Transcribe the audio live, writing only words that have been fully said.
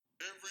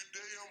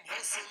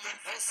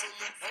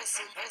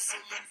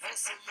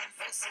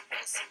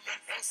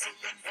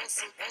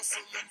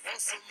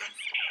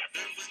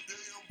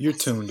You're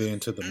tuned in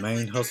to the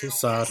Main Hustle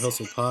Side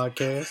Hustle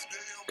podcast,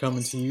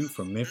 coming to you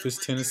from Memphis,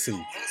 Tennessee.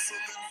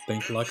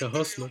 Think like a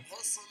hustler.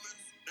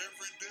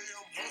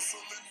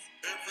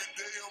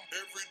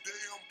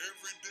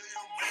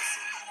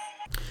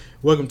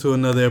 Welcome to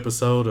another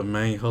episode of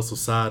Main Hustle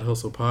Side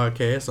Hustle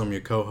podcast. I'm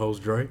your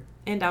co-host, Dre.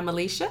 And I'm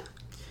Alicia.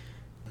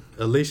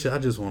 Alicia, I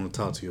just want to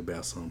talk to you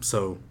about something.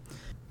 So,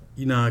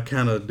 I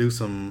kind of do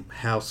some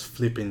house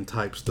flipping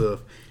type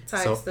stuff.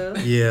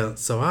 Yeah,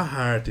 so I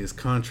hired this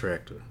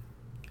contractor.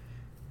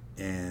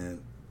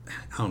 And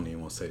I don't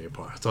even want to say that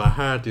part. So I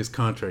hired this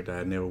contractor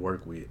I never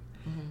worked with.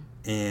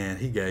 Mm-hmm. And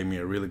he gave me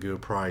a really good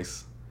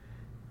price.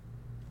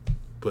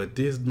 But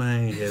this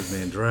man has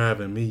been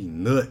driving me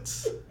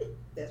nuts.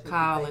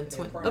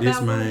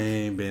 This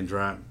man been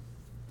driving.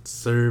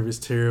 Service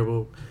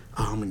terrible.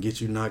 Oh, I'm going to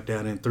get you knocked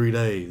out in 3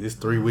 days. It's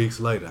 3 weeks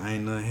later. I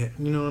ain't nothing.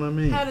 You know what I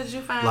mean? How did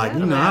you find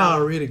out? I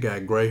already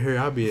got gray hair.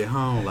 I be at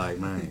home like,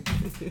 man,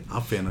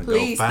 I'm finna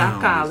Please go found.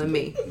 Stop calling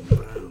me.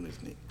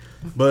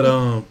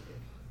 But,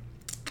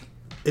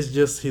 it's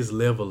just his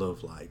level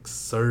of like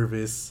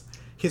service.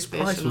 His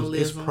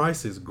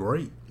price is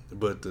great,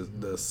 but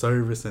the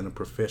service and the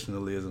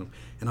professionalism.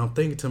 And I'm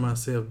thinking to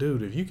myself,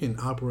 dude, if you can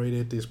operate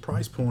at this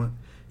price point,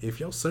 if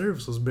your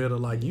service was better,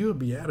 like you'll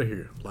be out of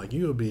here. Like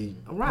you'll be,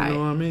 right. You know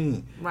what I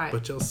mean? Right.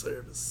 But your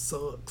service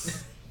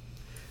sucks.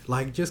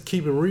 Like just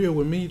keep it real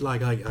with me.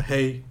 Like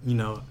hey,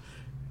 I'm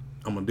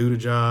gonna do the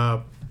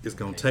job. It's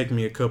going to take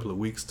me a couple of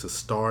weeks to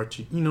start.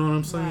 You know what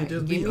I'm saying? Right.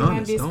 Just be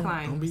honest.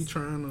 Don't be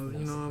trying to,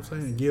 you know what I'm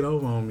saying, get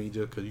over on me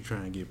just because you're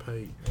trying to get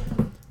paid.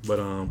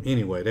 But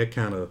anyway, that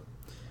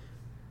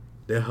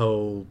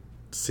whole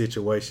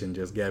situation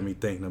just got me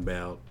thinking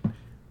about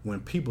when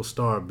people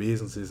start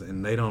businesses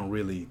and they don't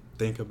really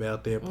think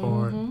about that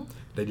part. Mm-hmm.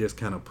 They just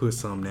kind of put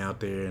something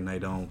out there and they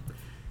don't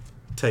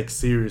take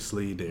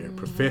seriously their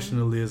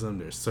professionalism,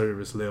 their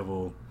service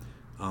level,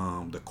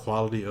 the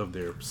quality of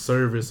their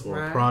service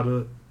or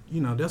product.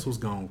 That's what's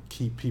going to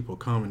keep people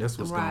coming. That's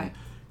what's going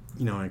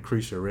to,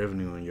 increase your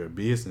revenue in your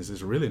business.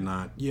 It's really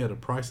not, the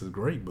price is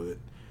great, but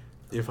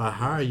if I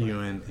hire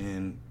you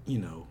and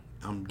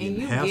I'm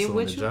getting hassle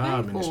on the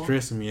job and it's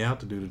stressing me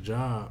out to do the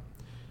job,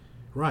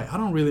 right, I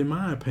don't really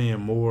mind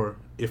paying more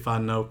if I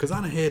know, because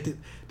I done had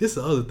this is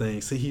the other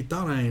thing. See, he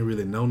thought I ain't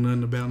really know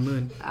nothing about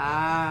nothing.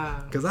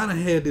 Because I done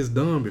had this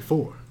done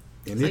before,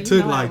 and so it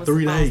took like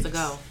 3 days.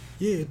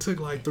 Yeah, it took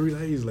like 3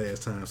 days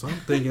last time. So I'm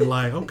thinking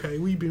like, okay,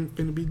 we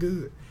finna be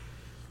good.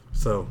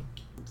 So,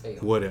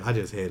 I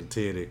just had to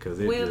tell it because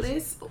I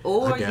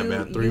got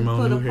about 3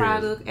 more new hairs. Put a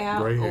product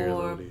out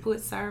or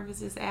put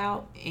services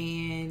out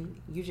and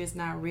you just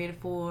not ready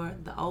for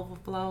the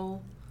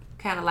overflow.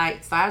 Kind of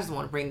like, so I just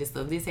want to bring this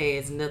up. This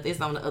has nothing.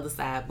 It's on the other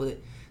side, but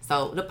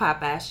so the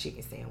Popeyes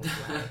chicken sandwich.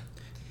 Right?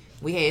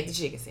 We had the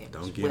chicken sandwich.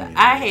 Don't get me.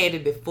 I had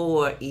it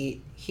before it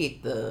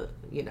hit the,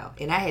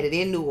 and I had it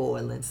in New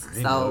Orleans. I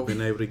ain't never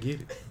been able to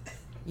get it.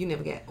 You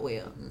never got,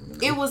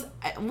 it was,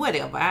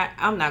 whatever.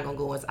 I'm not going to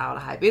go into all the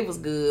hype. It was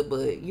good,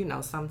 but,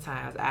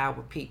 sometimes our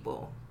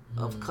people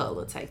of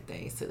color take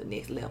things to the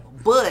next level.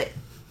 But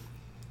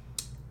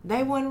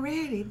they wasn't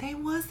ready. They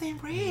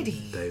wasn't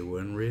ready. They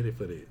wasn't ready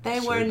for that. They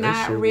were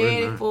not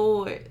ready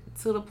for it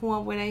to the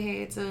point where they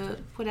had to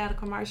put out a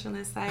commercial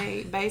and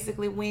say,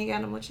 basically, we ain't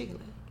got no more chicken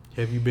left.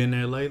 Have you been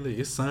there lately?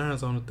 It's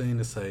signs on the thing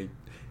that say,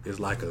 it's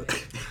like a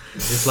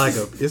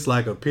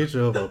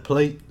picture of an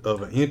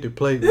empty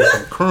plate with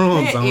some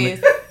crumbs on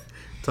it.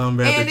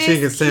 Talking about the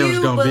chicken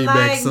sandwich gonna be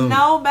back soon.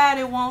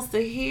 Nobody wants to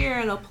hear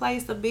in a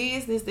place of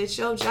business that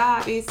your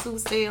job is to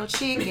sell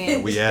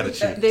chicken. We out of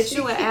chicken. That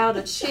you are out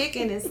of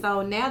chicken, and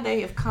so now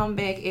they have come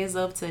back as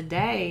of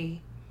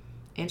today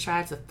and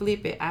tried to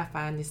flip it. I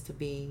find this to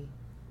be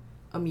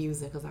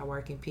amusing because I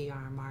work in PR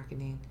and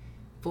marketing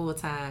full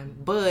time,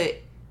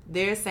 but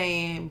they're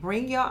saying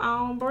bring your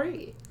own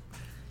bread.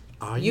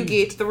 You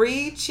get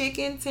 3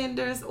 chicken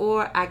tenders,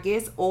 or I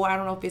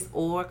don't know if it's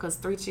because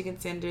 3 chicken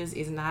tenders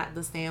is not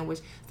the sandwich.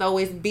 So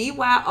it's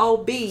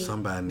BYOB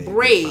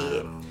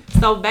bread.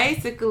 So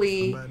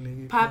basically,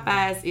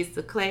 Popeyes is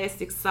the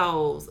classic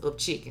souls of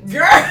chicken.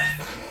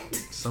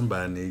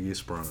 Somebody need to get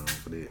sprung on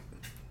for that.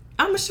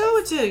 I'm going to show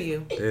it to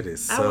you. That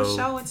is so. I will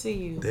show it to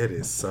you. That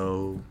is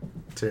so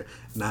terrible.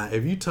 Now,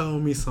 if you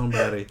told me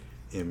somebody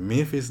in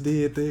Memphis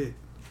did that,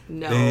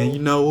 no. Then you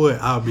know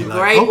what? I'll be like,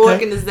 great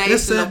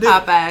organization of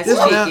Popeyes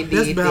chicken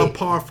that's about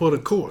par for the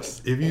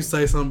course. If you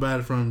say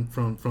somebody from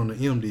the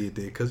M did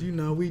that, because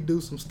we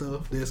do some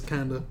stuff that's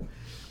kind of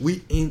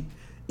in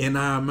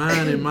our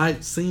mind it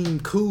might seem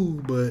cool,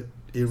 but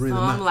it really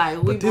not. I'm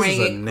like, we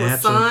bring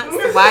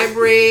croissants, white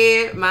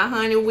bread, my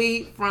honey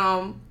wheat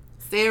from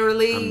Sara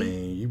Lee. I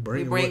mean, you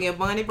bring in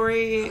bunny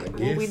bread.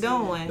 What we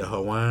doing? The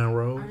Hawaiian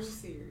rolls. Are you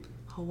serious?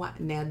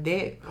 Now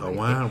that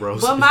Hawaiian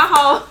roast. But my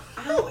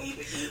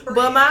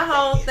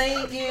whole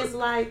thing is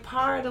like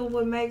part of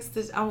what makes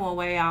this. I want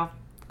way off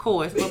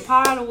course. But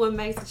part of what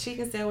makes the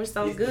chicken sandwich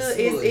so good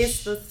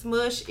is the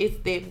smush. It's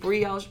that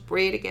brioche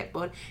bread that got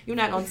butter. You're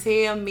not gonna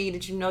tell me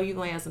that you know you're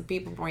gonna have some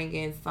people bring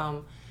in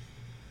some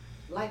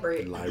light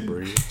bread.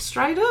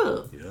 Straight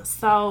up. Yeah.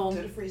 So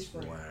to the fridge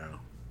frame. Wow.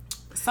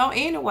 So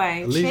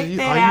anyway, Alicia, check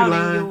that out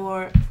lying? in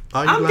your.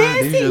 Are you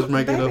lying? Did you just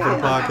make it up for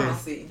the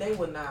podcast? They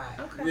would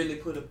not really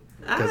put a.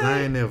 Because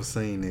I ain't never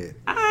seen it.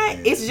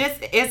 It's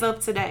just as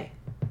of today.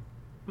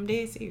 I'm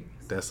dead serious.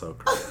 That's so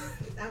crazy.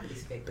 I would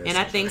expect that. And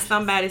I think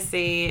somebody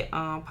said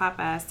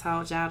Popeyes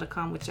told y'all to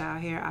come with y'all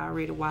hair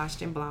already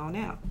washed and blown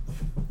out.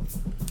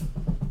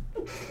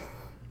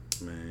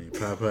 Man,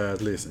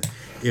 Popeyes, listen.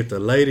 If the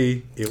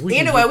lady,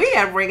 we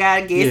gotta bring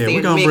our guest in.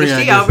 We're gonna bring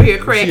she over here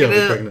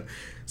cracking up.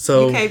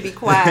 So you can't be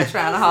quiet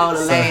trying to hold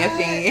a laugh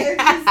in.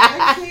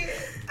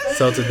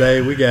 So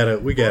today we got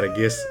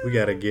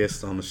a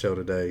guest on the show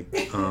today,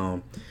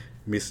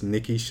 Miss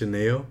Nikki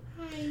Chanel.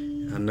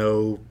 I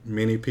know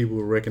many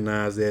people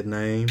recognize that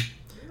name.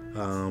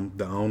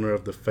 The owner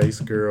of the Face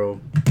Girl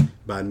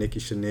by Nikki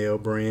Chanel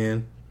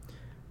brand,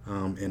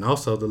 and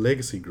also the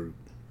Legacy Group,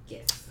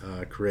 yes,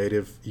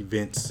 creative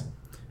events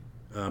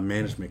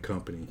management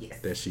company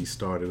that she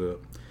started up.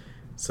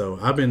 So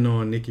I've been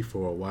knowing Nikki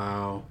for a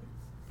while,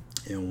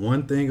 and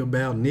one thing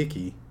about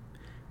Nikki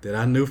that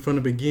I knew from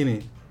the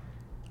beginning,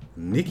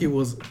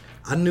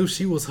 I knew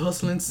she was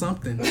hustling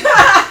something.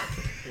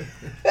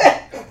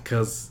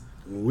 Cause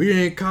when we were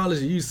in college,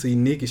 you see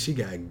Nikki, she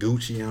got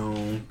Gucci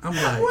on.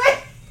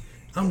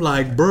 I'm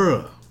like,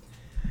 bruh,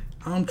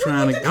 I'm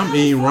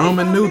eating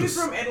ramen noodles.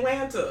 From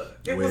Atlanta.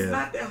 It was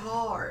not that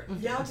hard.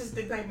 Y'all just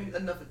didn't pay me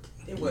enough.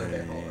 It wasn't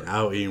that hard.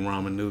 I was eating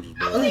ramen noodles,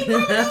 bro. I was eating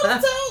ramen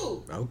noodles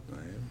too.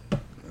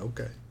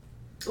 Okay.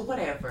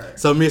 Whatever.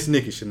 So Miss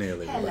Nikki Chanel,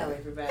 everybody. Hello,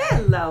 everybody.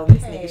 Hello,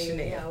 Miss Nikki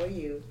Chanel. How are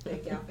you?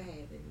 Thank y'all for having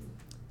me.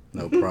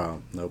 No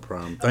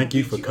problem. Thank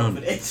you for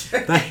coming.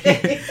 Thank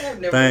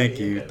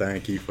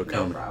you for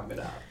coming. No problem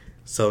at all.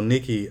 So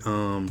Nikki,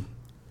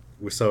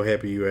 we're so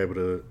happy you were able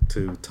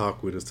to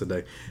talk with us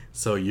today.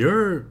 So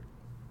your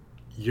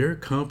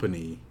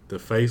company, the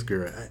Face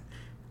Girl,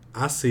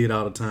 I see it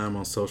all the time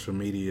on social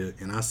media,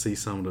 and I see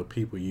some of the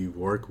people you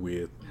work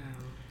with,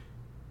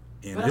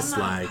 and but it's I'm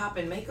not like a pop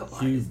and makeup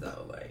artist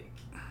though. Like,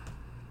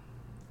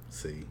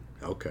 see,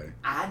 okay.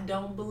 I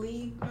don't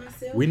believe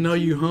myself. We know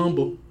you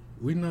humble.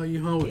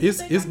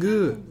 It's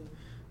good.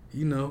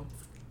 You know.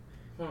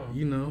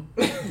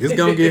 It's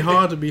gonna get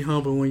hard to be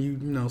humble when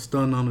you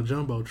stunned on the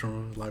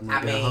jumbotron, like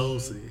my guy Ho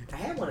said. I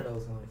had one of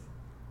those ones.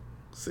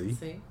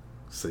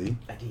 See,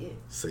 I did.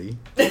 See,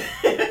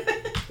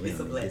 it's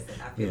a blessing.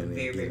 I feel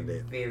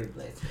very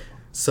blessed.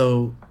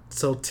 So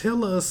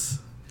tell us,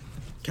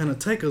 kind of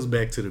take us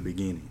back to the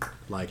beginning.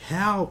 Like,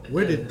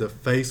 where did the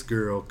Face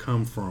Girl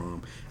come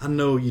from? I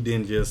know you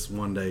didn't just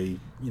one day,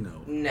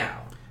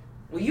 No.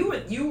 Well,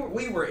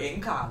 we were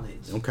in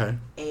college. Okay.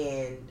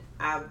 And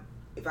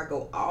if I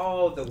go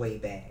all the way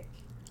back,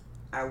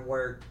 I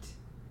worked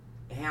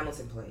at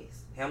Hamilton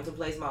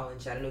Place Mall in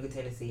Chattanooga,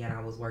 Tennessee, and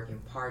I was working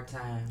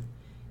part-time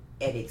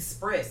at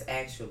Express,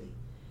 actually.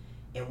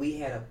 And we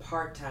had a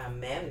part-time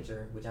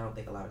manager, which I don't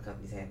think a lot of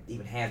companies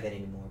even have that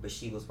anymore, but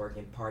she was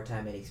working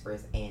part-time at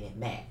Express and at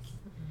Mac.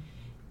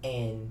 Mm-hmm.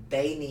 And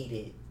they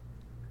needed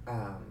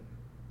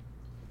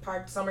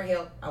summer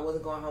help. I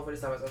wasn't going home for the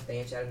summer, so I was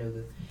staying in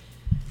Chattanooga.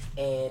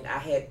 And I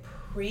had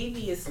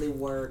previously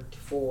worked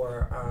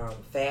for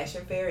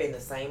Fashion Fair in the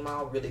same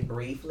mall really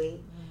briefly.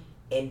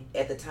 Mm-hmm. And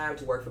at the time,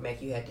 to work for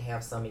Mac, you had to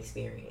have some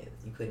experience.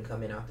 You couldn't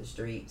come in off the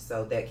street.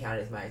 So that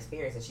counted as my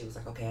experience. And she was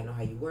like, okay, I know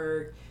how you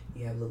work.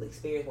 You have a little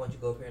experience. Why don't you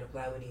go up here and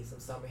apply? We need some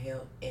summer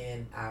help.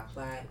 And I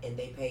applied, and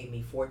they paid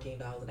me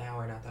 $14 an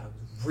hour, and I thought I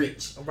was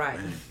rich. Right.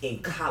 In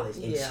college,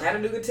 in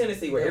Chattanooga,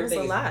 Tennessee, where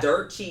everything is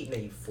dirt cheap.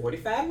 And you're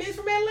 45 minutes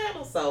from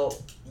Atlanta. So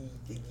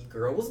your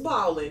girl was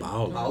balling.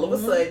 All of a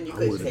sudden, you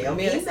couldn't tell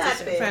me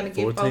nothing. Trying to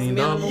get folks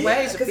minimum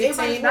wage for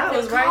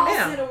 $15 right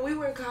now. Center, we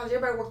were in college.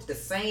 Everybody worked at the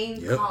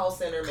same call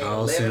center, made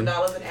 $11 an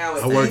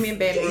hour. I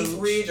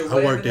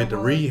worked at the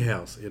Reed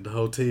House at the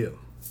hotel.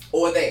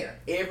 Or there.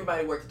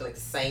 Everybody worked at like the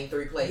same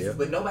three places,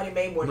 but nobody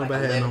made more than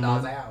like $11 an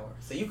hour.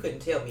 So you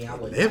couldn't tell me I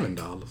was $11.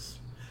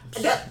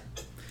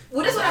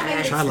 Well, that's what I made at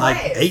Express. Try like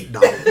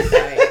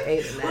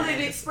 $8. Well,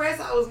 at Express,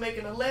 I was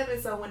making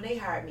 $11. So when they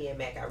hired me at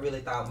Mac, I really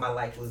thought my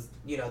life was,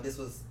 this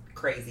was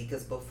crazy.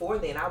 Because before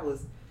then, I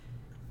was,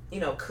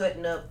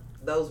 cutting up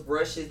those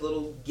brushes,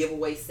 little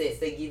giveaway sets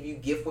they give you,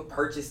 gift with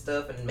purchase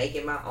stuff, and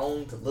making my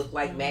own to look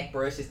like Mac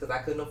brushes because I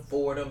couldn't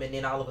afford them. And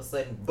then all of a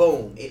sudden,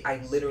 boom, I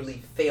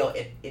literally fell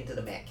into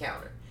the Mac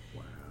counter.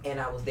 Wow.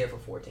 And I was there for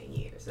 14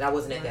 years. And I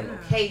wasn't at that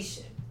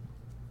location,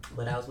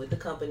 but I was with the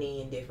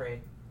company in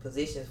different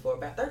positions for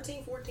about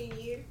 13, 14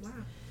 years. Wow.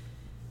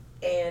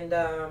 And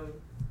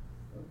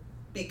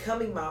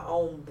becoming my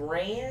own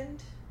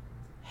brand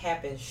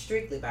happened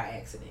strictly by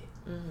accident.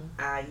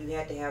 Mm-hmm. You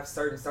had to have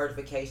certain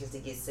certifications to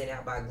get sent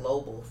out by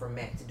Global from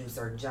Mac to do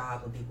certain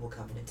jobs when people were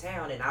coming to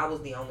town, and I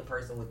was the only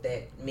person with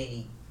that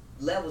many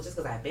levels just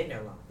because I'd been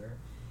there longer.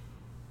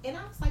 And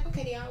I was like,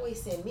 okay, they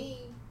always send me.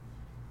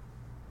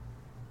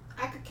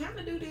 I could kind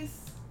of do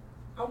this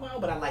on my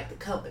own, but I like the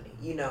company.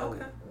 You know,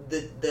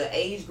 the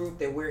age group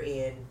that we're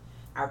in,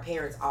 our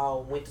parents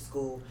all went to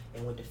school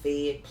and went to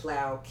Fed,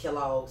 Plow,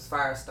 Kellogg's,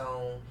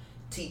 Firestone,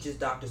 teachers,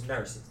 doctors,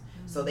 nurses.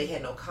 Mm-hmm. So they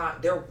had no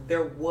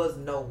there was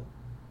no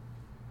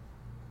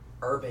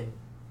urban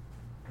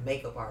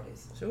makeup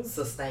artist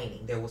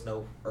sustaining. There was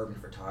no urban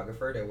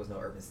photographer. There was no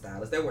urban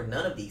stylist. There were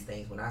none of these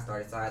things when I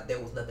started. So there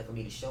was nothing for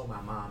me to show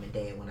my mom and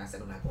dad when I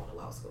said I'm not going to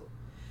law school.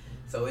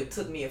 So it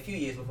took me a few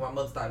years before my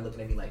mother started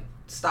looking at me like,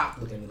 stopped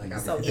looking at me like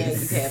I was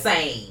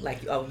insane.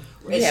 Like, oh,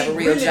 you have a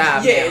real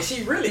job Yeah, now. and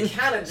she really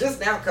kind of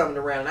just now coming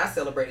around. And I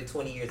celebrated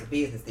 20 years of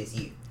business this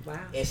year. Wow.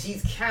 And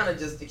she's kind of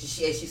just,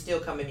 she's still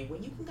coming to me, well,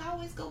 you can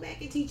always go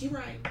back and teach. You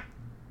right.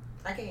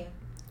 I can.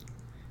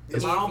 The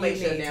mom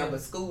makes sure now,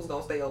 but school's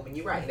going to stay open.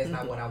 You're right. And that's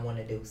not what I want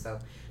to do. So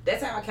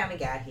that's how I kind of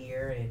got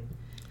here. And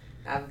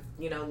I've,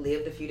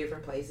 lived a few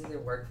different places and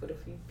worked with a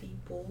few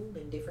people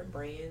and different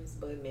brands,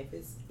 but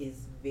Memphis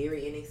is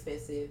very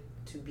inexpensive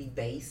to be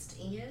based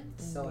in,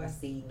 mm-hmm. so I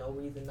see no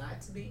reason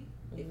not to be.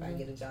 Mm-hmm. If I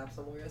get a job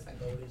somewhere else, I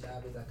go where the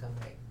job is, I come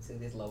back to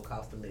this low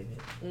cost of living,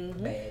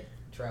 mm-hmm. bad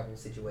travel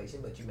situation,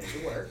 but you make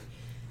it work.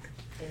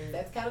 And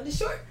that's kind of the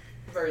short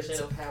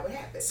version of how it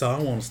happens. So I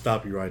want to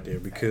stop you right there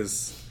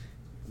because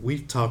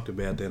we've talked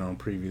about that on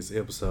previous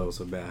episodes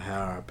about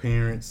how our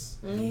parents,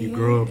 you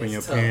grow up and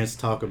your parents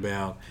talk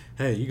about,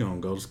 hey, you're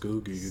going to go to school,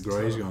 get your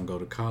grades, you're going to go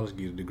to college,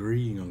 get a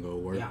degree, you're going to go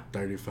work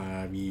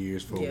 35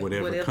 years for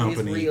whatever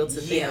company, is real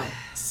to them.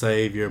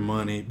 Save your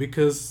money,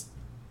 because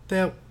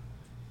that,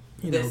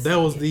 that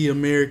was the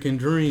American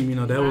dream,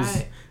 that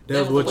was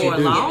what you do. For a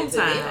long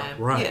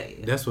time. Right.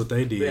 Yeah. That's what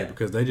they did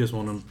because they just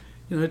want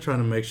to, they're trying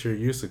to make sure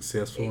you're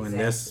successful, and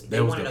that was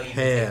the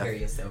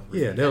path.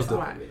 Yeah,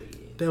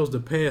 that was the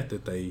path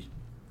that they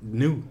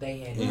knew. They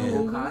had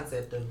no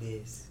concept of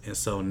this. And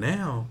so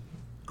now,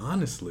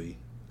 honestly,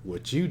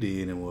 what you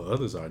did and what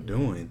others are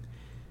doing,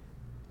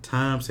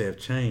 times have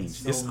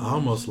changed. It's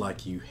almost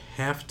like you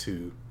have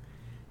to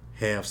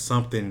have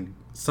something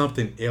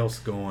else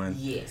going.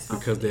 Yes.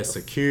 Because their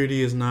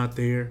security is not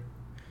there.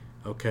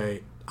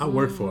 Okay. I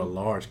work for a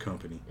large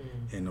company.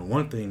 Mm-hmm. And the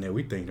one thing that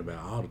we think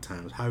about all the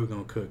time is how we're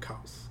going to cut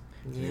costs.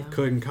 Yeah. If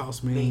cutting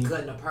costs means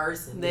cutting a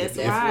person. That's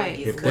right.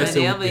 If that's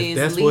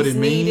what it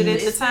means needed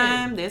at the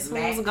time, that's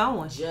where it's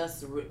going.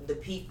 Just the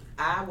people.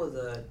 I was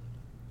a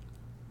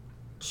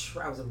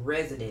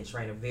resident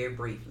trainer very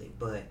briefly,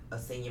 but a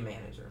senior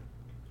manager.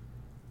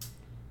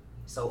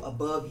 So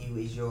above you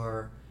is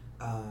your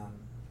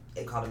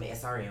they call them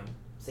SRM,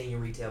 senior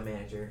retail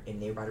manager, and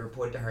everybody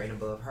reported to her, and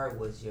above her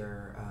was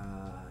your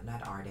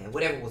not RDAD,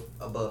 whatever was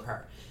above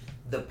her.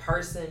 The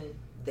person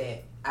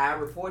that I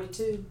reported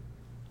to,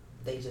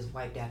 they just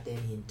wiped out their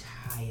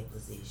entire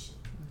position.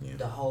 Yeah.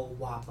 The whole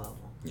whop of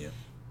them. Yeah.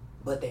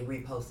 But they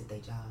reposted their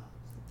jobs.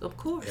 Of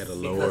course. At a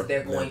lower because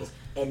they're going level.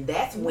 And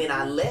that's when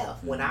I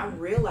left. When I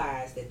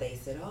realized that they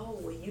said, oh,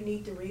 well, you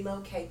need to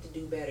relocate to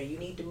do better. You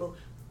need to move.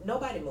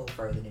 Nobody moved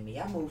further than me.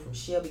 I moved from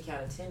Shelby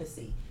County,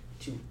 Tennessee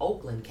to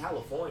Oakland,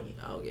 California.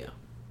 Oh, yeah.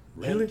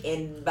 Really?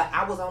 But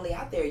I was only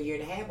out there a year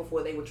and a half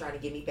before they were trying to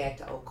get me back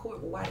to Oak Court.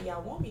 Well, why do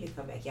y'all want me to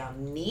come back? Y'all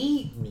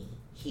need me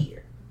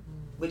here.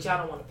 But y'all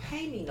don't want to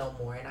pay me no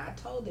more. And I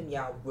told them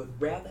y'all would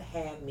rather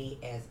have me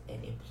as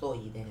an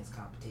employee than as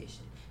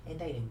competition. And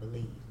they didn't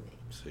believe me.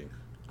 See.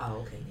 Oh,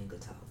 okay, then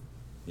good talk.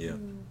 Yeah.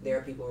 There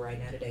are people right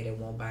now today that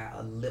won't buy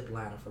a lip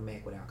liner from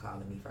MAC without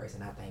calling me first.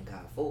 And I thank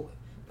God for it.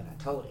 But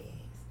I told their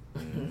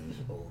ass.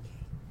 Okay.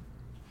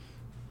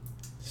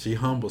 She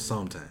humble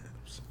sometimes.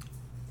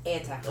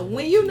 Anti-humble.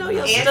 When you know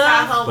your stuff.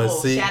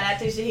 Anti-humble. Shout out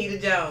to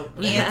Shahida Jones.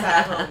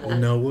 Anti-humble. You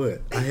know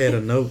what? I had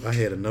a note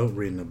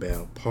written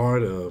about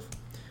part of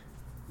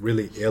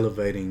really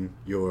elevating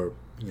your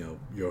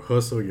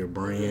hustle, your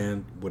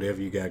brand,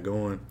 whatever you got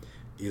going,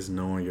 is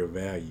knowing your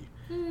value.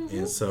 Mm-hmm.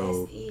 And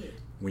so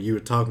when you were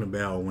talking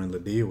about, when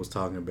Ladea was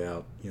talking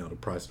about, the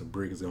price of the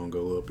brick is going to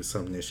go up, it's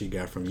something that she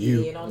got from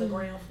you. Get on the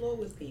ground floor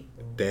with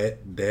people. That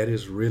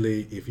is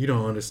really, if you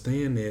don't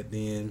understand that,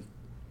 then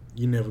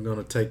you're never going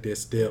to take that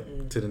step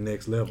to the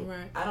next level.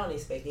 Right. I don't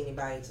expect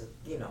anybody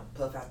to,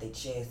 puff out their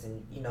chest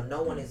and,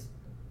 no one is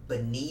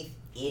beneath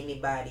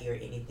anybody or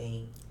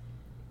anything.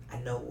 I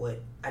know what,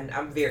 I'm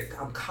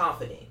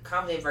confident.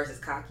 Confident versus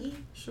cocky.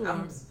 Sure.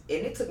 And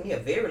it took me a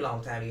very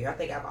long time to hear. I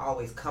think I've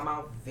always come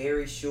out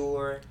very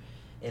sure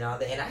and all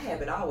that. And I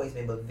haven't always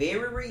been, but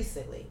very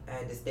recently, I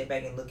had to step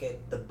back and look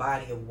at the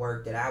body of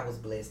work that I was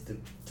blessed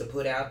to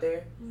put out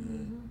there.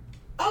 Mm-hmm.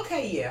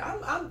 Okay, yeah,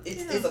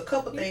 it's a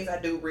couple things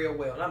I do real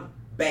well, and I'm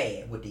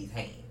bad with these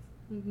hands.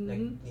 Mm-hmm.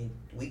 Like,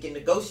 we can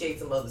negotiate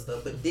some other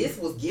stuff, but this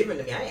was given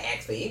to me. I didn't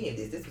ask for any of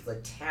this. This was a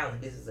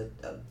talent. This is a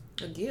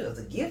gift. It's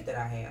a gift that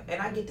I have,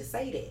 and I get to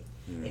say that.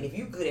 Mm-hmm. And if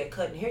you're good at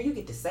cutting hair, you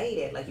get to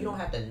say that. Like, you don't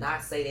have to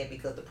not say that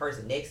because the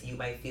person next to you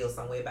might feel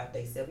some way about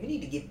themselves. You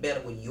need to get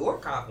better with your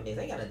confidence.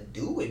 It ain't got nothing to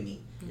do with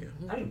me. Yeah.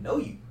 I don't even know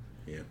you.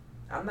 Yeah.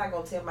 I'm not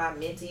gonna tell my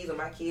mentees or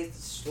my kids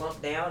to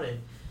slump down and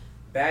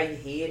bow your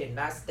head and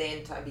not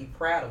stand to be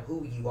proud of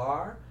who you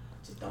are.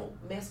 Just don't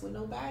mess with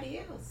nobody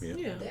else.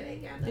 Yeah. That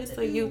ain't got nothing it's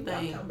to a do. you I'm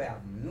thing. talking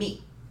about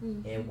me.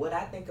 Mm-hmm. And what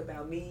I think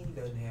about me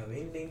doesn't have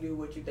anything to do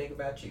with what you think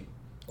about you.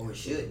 Or it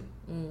shouldn't.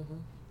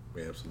 Mm-hmm.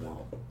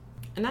 Absolutely.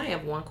 And I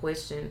have one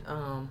question.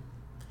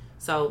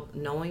 So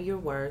knowing your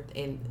worth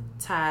and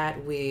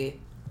tied with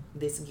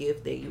this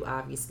gift that you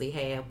obviously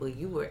have, but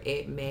you were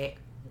at MAC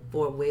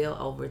for well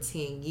over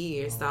 10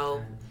 years.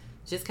 So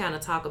just kind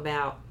of talk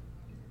about,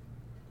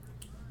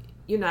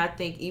 I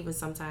think even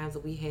sometimes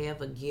we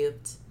have a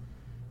gift.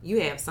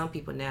 You have some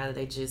people now that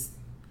they just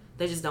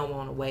don't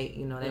want to wait.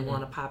 They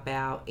want to pop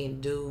out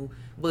and do.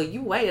 But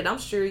you waited. I'm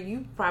sure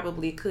you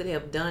probably could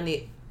have done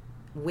it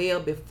well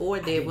before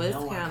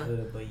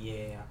that. But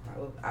yeah,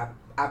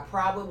 I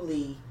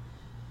probably.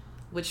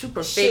 But you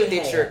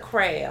perfected your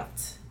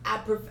craft.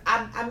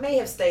 I may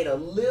have stayed a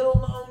little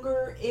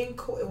longer in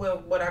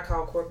what I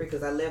call corporate,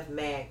 because I left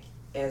MAC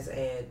as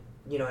an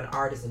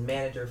artist and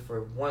manager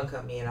for one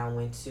company, and I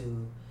went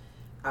to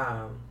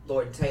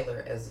Lord &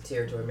 Taylor as the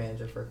territory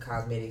manager for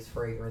cosmetics,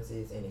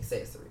 fragrances, and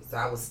accessories. So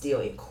I was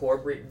still in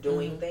corporate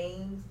doing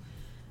things.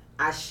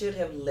 I should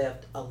have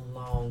left a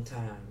long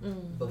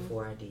time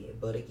before I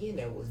did. But again,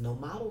 there was no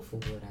model for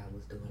what I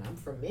was doing. I'm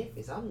from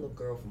Memphis. I'm a little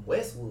girl from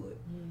Westwood.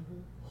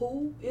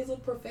 Who is a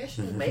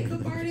professional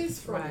makeup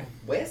artist from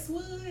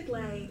Westwood?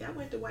 Like, I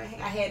went to White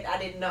House. I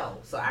didn't know.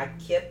 So I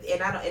kept,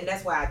 and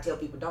that's why I tell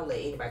people, don't let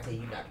anybody tell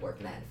you not to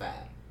work 9 to 5.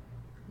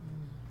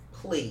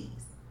 Please.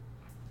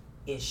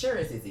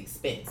 Insurance is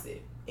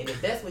expensive. And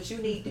if that's what you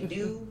need to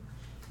do,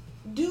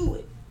 do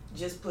it.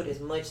 Just put as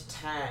much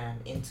time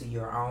into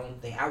your own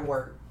thing. I'm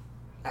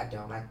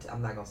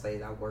not going to say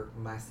that I work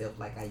myself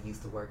like I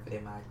used to work for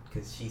them,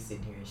 because she's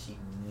sitting here and she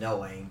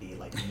know I ain't did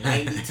like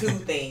 92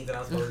 things that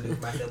I'm supposed to do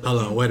for myself.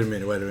 Hold on, wait a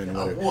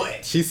minute.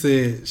 What? She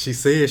said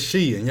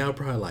she, and y'all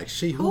probably like,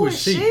 she? Who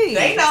is she?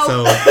 They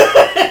know.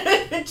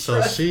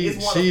 So she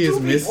is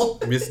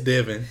Miss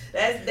Devin.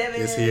 That's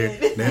Devin. Is here.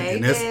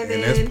 And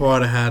that's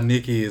part of how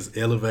Nikki is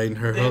elevating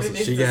her hustle.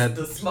 She got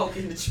the smoke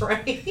in the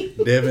train.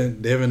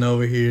 Devin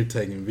over here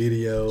taking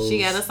videos. She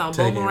got us on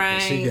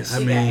Boomerang. She got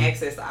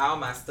access to all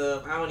my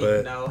stuff. I don't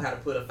even know how to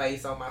put a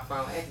face on my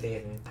phone. Ask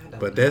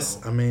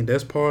Devin.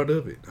 That's part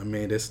of it.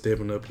 That's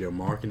stepping up your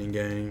marketing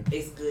game.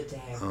 It's good to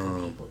have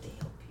good people to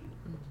help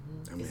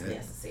you. It's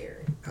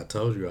necessary. I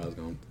told you I was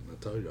gonna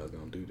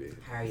do that.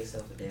 Hire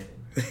yourself a Devin.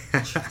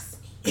 Trust me.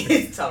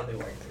 It's totally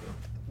worth it.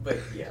 But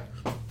yeah.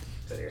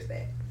 So there's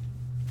that.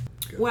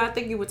 Well, I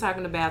think you were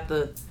talking about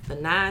the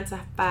 9 to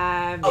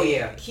 5. Oh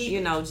yeah,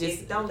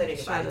 don't let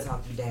anybody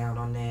talk you down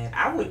on that.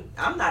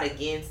 I'm not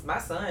against. My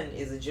son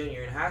is a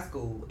junior in high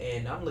school,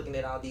 and I'm looking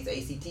at all these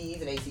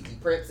ACTs and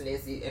ACT preps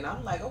and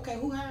I'm like, okay,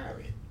 who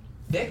hiring?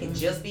 That can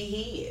just be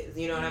his.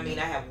 You know what I mean?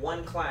 I have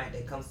one client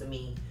that comes to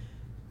me,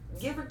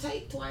 give or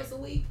take twice a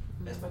week.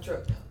 That's my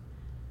truck though.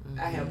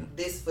 I have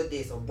this for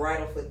this or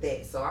bridal for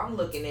that. So I'm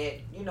looking at,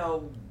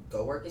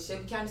 go work at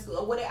Shelby County School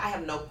or whatever. I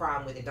have no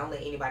problem with it. Don't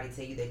let anybody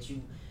tell you that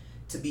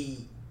to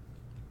be,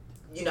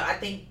 I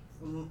think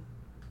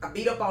I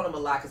beat up on them a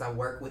lot because I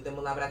work with them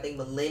a lot, but I think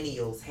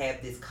millennials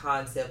have this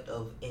concept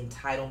of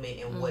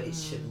entitlement and what it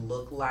should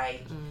look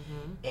like,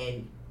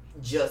 and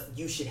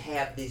you should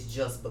have this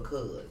just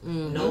because.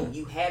 No,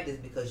 you have this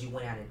because you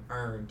went out and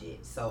earned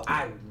it. So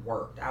I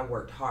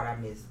worked hard. I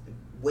missed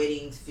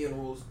weddings,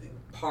 funerals,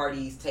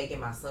 parties, taking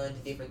my son to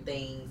different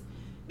things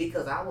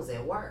because I was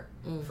at work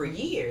for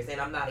years, and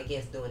I'm not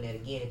against doing that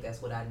again if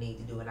that's what I need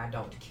to do, and I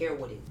don't care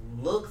what it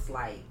looks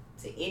like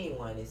to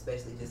anyone,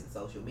 especially just in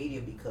social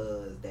media,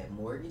 because that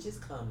mortgage is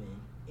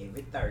coming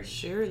every Thursday.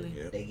 Surely.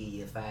 Yep. They give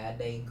you a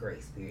 5-day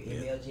grace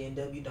period. Yep.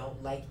 MLGNW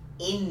don't like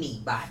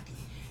anybody.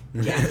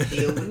 You gotta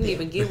deal with them. You didn't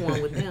even get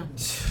one with them.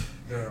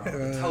 Girl,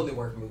 it's totally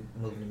worth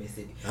moving to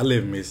Mississippi. I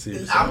live in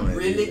Mississippi. So I'm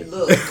really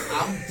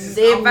I'm just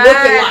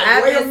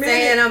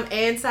saying I'm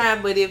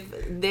anti, but if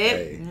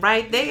that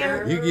right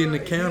there, you get in the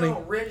county. You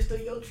don't register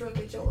your truck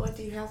at your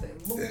auntie house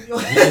and move your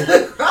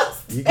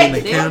across. You get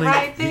in the county.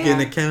 Right you get in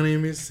the county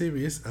in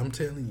Mississippi. I'm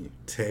telling you,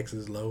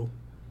 taxes low.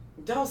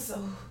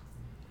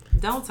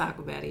 Don't talk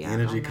about it, y'all.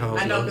 Energy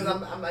costs. I know, because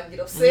I'm about to get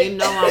upset.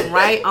 And I'm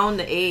right on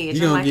the edge.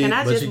 I'm like, can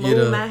I just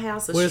move my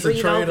house a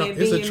street over?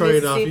 It's a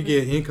trade-off. You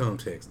get income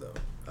tax though.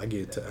 I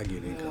get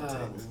income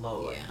tax.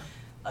 Lord.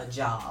 Yeah. A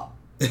job.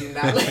 Do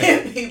not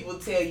let people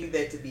tell you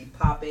that to be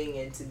popping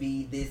and to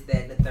be this,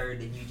 that, and the third,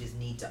 that you just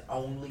need to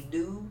only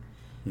do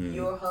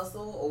your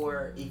hustle.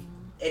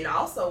 And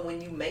also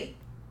when you make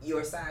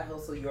your side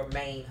hustle your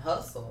main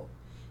hustle,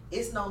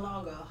 it's no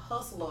longer a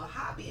hustle or a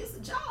hobby. It's a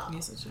job.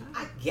 It's a job.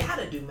 I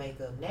gotta do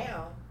makeup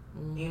now.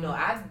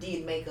 I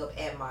did makeup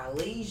at my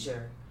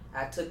leisure.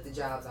 I took the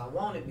jobs I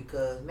wanted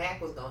because Mac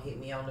was gonna hit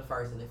me on the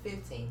 1st and the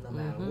 15th, no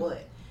matter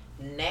what.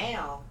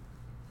 Now,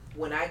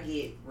 when I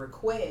get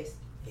requests,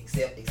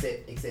 accept,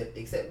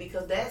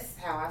 because that's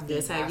how I feel.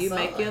 That's how you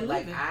make your living.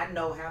 Like, I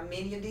know how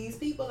many of these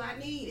people I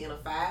need in a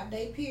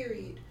 5-day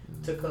period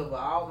to cover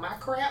all my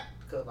crap,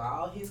 cover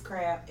all his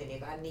crap, and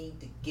if I need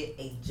to get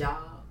a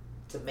job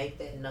to make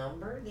that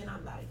number, then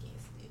I'm not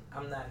against it.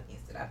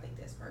 I think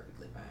that's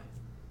perfectly fine.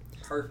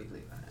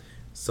 Perfectly fine.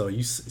 So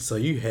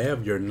you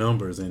have your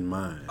numbers in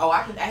mind. Oh,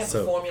 I have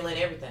a formula and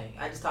everything.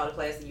 I just taught a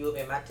class at U of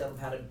M. I tell them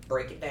how to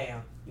break it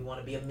down. You want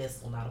to be a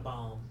missile, not a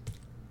bomb.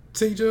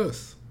 Teach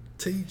us.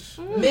 Teach.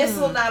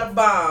 Missile, not a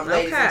bomb,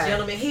 ladies and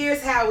gentlemen.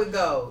 Here's how it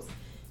goes.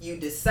 You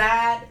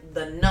decide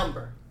the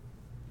number.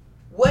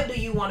 What do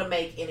you want to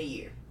make in a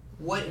year?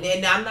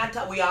 And I'm not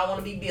talking, we all want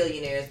to be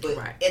billionaires, but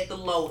at the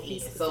low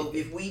end. So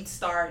if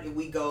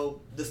we go,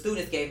 the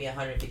students gave me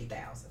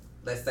 $150,000.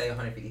 Let's say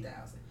 $150,000.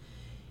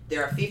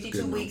 There are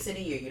 52 weeks in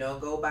a year. You don't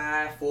go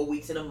by 4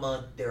 weeks in a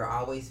month. There are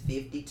always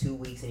 52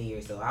 weeks in a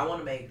year. So I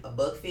want to make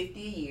 $150 a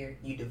year.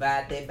 You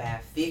divide that by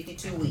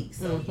 52 weeks.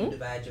 So you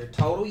divide your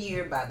total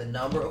year by the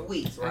number of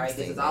weeks, right?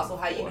 This is also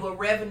how you do a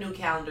revenue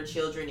calendar,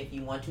 children, if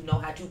you want to know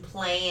how to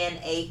plan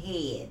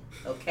ahead.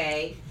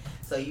 Okay?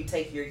 So you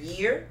take your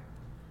year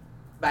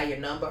by your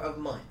number of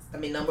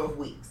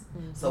weeks.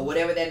 So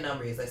whatever that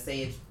number is, let's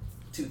say it's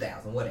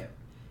 2,000, whatever.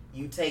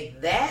 You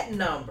take that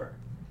number.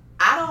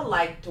 I don't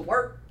like to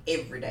work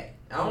every day.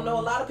 I don't know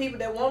a lot of people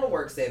that want to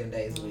work 7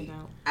 days a week.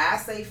 I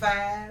say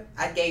 5.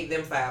 I gave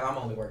them 5. I'm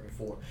only working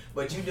 4.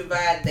 But you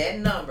divide that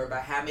number by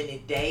how many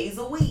days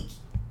a week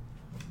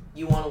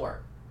you want to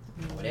work.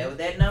 Whatever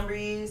that number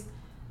is,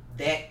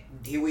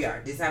 here we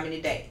are. This is how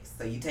many days.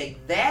 So you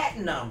take that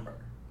number,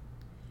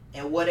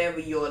 and whatever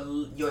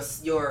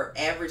your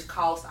average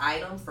cost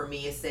item, for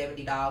me is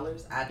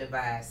 $70. I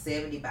divide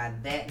 70 by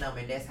that number,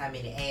 and that's how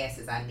many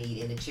asses I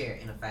need in the chair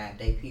in a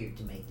 5-day period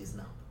to make this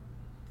number.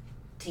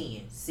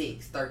 10,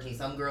 6, 13.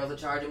 Some girls are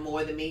charging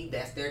more than me.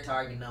 That's their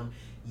target number.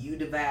 You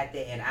divide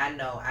that, and I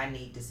know I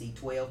need to see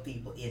 12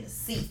 people in a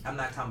seat. I'm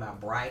not talking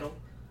about bridal.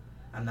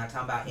 I'm not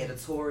talking about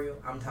editorial.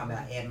 I'm talking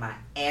about at my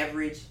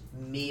average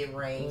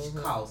mid-range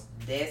cost.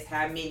 That's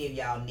how many of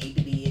y'all need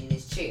to be in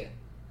this chair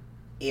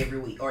every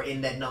week, or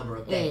in that number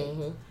of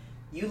days.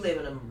 You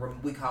live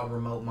in we call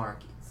remote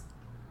markets.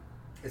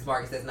 It's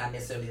markets that's not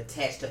necessarily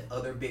attached to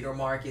other bigger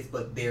markets,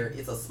 but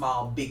it's a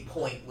small, big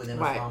point within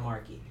a small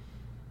market.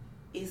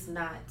 It's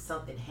not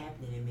something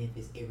happening in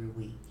Memphis every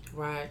week.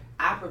 Right.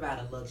 I provide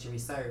a luxury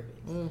service.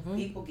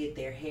 People get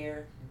their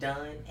hair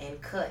done and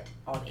cut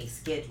on a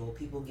schedule.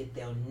 People get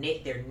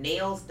their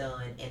nails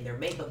done and their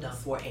makeup done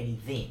for an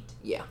event.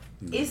 Yeah.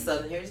 It's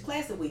Southern Heritage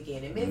Classic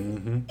weekend in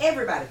Memphis.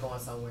 Everybody going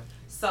somewhere.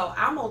 So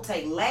I'm going to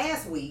take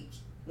last week,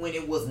 when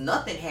it was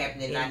nothing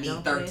happening and I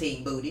need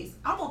 13 booties,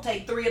 I'm going to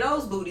take 3 of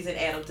those booties and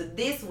add them to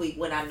this week,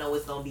 when I know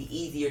it's going to be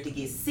easier to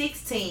get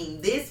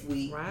 16 this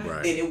week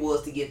than it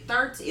was to get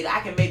 13.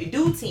 I can maybe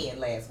do 10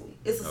 last week.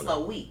 It's a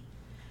slow week.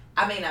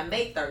 I may not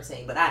make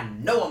 13, but I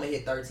know I'm going to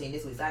hit 13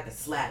 this week, so I can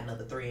slide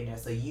another 3 in there.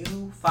 So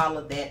you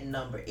follow that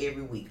number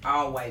every week.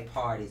 All white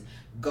parties,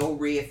 Go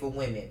Red for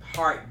Women,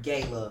 Heart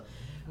Gala,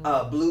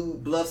 Blue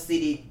Bluff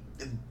City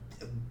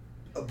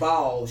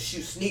ball,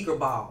 sneaker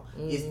ball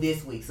is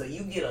this week. So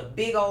you get a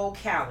big old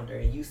calendar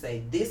and you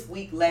say, this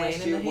week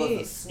last year was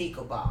a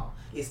sneaker ball.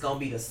 It's going to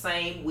be the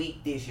same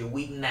week this year,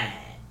 week 9.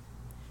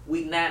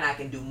 Week 9 I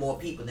can do more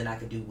people than I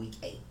can do week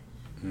 8.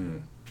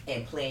 And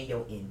plan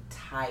your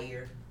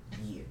entire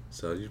year.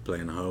 So you're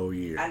playing the whole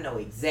year. I know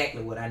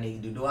exactly what I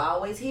need to do. Do I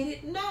always hit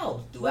it?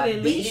 No. Do I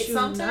beat it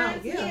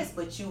sometimes? Yes,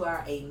 but you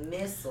are a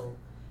missile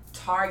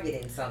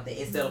targeting something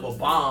instead of a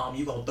bomb.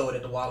 You're gonna throw it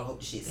at the wall and hope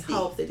the shit sticks.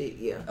 Hope that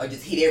it, or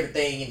just hit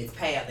everything in its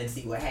path and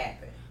see what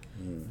happens.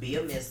 Be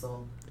a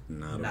missile,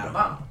 not a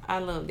bomb. I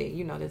love that.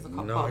 You know, there's a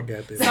couple. No, I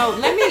got this. So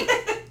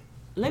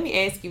let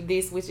me ask you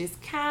this, which is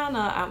kind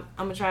of I'm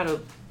gonna try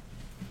to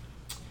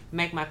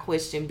make my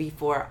question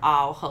before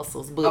all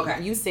hustles,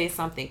 but you said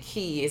something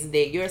key is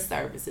that your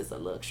service is a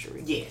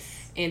luxury. Yes.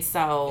 And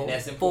so, and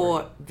that's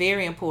important.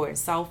 Very important.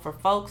 So for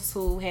folks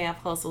who have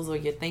hustles, or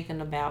you're thinking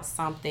about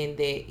something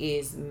that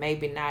is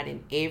maybe not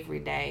an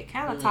everyday,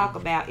 kind of talk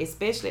about,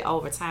 especially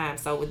over time.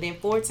 So within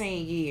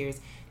 14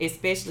 years,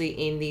 especially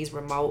in these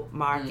remote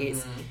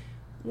markets,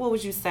 what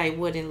would you say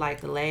within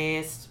like the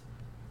last,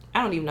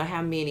 I don't even know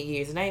how many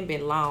years, it ain't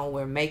been long,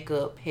 where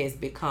makeup has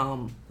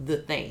become the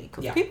thing.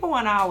 Because people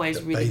weren't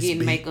always really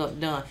getting makeup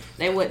done.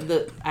 They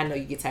wouldn't I know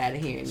you get tired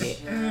of hearing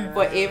that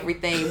for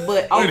everything.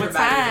 But over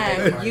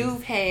time,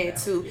 you've had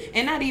to,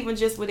 and not even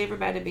just with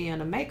everybody being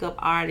a makeup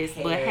artist,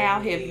 but how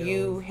have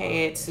you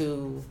had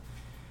to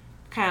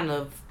kind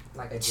of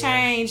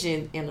change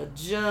and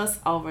adjust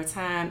over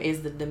time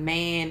as the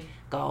demand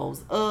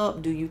goes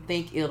up? Do you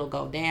think it'll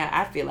go down?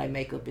 I feel like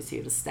makeup is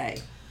here to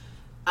stay.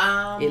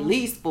 At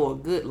least for a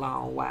good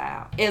long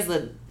while, as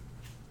a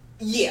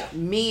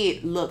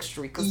mid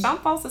luxury, because some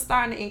folks are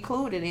starting to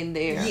include it in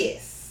there.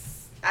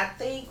 Yes, I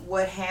think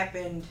what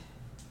happened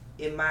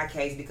in my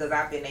case, because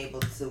I've been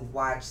able to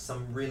watch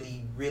some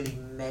really, really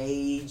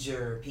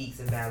major peaks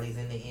and valleys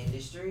in the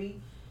industry.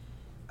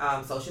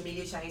 Social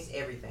media changed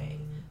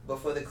everything, but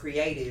for the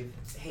creative,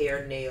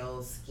 hair,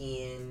 nails,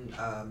 skin,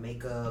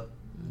 makeup,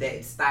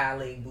 that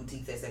styling,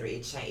 boutiques, etc.,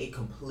 it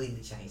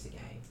completely changed the game.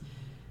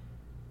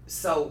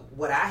 So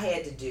what I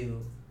had to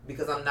do,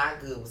 because I'm not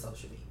good with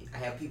social media, I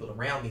have people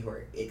around me who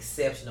are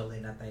exceptional,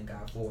 and I thank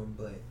God for them,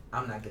 but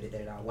I'm not good at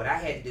that at all. What I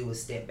had to do was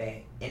step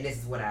back, and this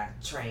is what I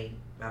train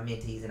my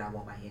mentees and I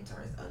want my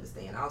interns to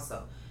understand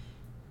also.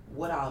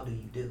 what all do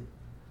you do?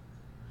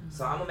 Mm-hmm.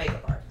 So I'm a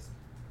makeup artist.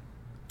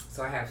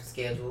 So I have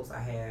schedules,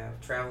 I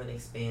have travel and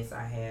expense,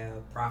 I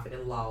have profit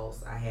and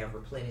loss, I have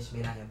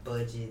replenishment, I have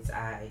budgets,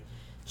 I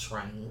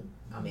train,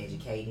 I'm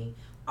educating,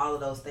 all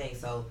of those things.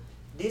 So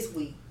this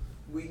week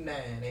 9,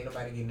 ain't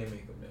nobody getting their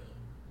makeup done.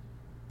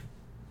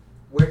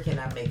 Where can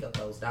I make up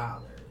those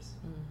dollars?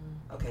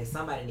 Mm-hmm. Okay,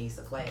 somebody needs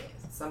a class.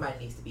 Somebody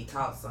needs to be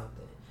taught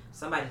something.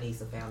 Somebody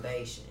needs a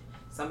foundation.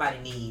 Somebody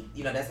needs,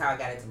 that's how I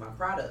got into my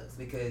products.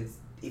 Because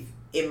if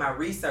in my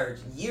research,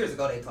 years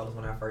ago, they told us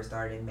when I first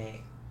started in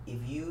MAC, if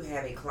you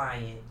have a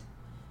client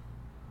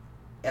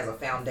as a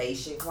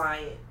foundation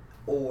client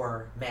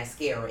or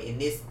mascara in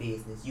this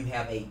business, you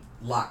have a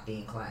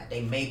locked-in client.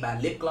 They may buy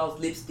lip gloss,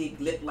 lipstick,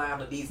 lip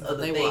liner, these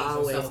other things.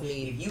 So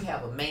if you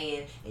have a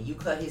man and you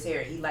cut his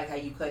hair and he like how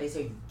you cut his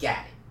hair, you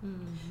got it.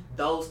 Mm-hmm.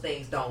 Those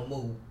things don't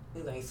move.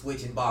 You ain't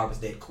switching barbers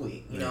that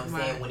quick. You know what I'm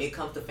saying? When it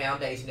comes to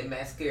foundation and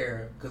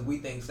mascara, because we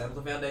think some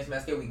foundation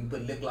mascara, we can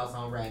put lip gloss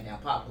on right now,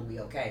 pop will be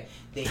okay.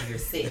 Then you're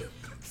set.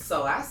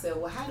 So I said,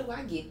 well, how do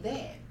I get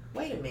that?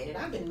 Wait a minute,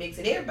 I've been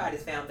mixing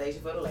everybody's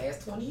foundation for the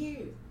last 20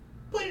 years.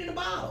 Put it in a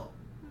bottle.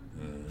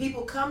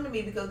 People come to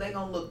me because they're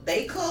going to look,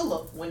 they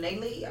color when they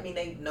leave. I mean,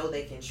 they know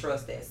they can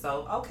trust that.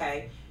 So,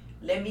 okay,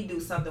 let me do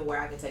something where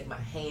I can take my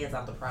hands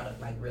off the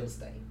product like real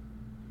estate.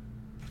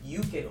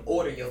 You can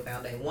order your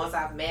foundation. Once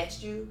I've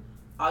matched you,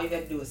 all you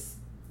got to do is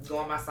go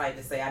on my site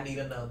and say, I need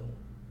another one.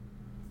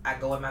 I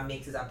go in my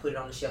mixes, I put it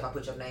on the shelf, I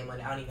put your name on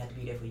it. I don't even have to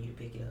be there for you to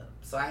pick it up.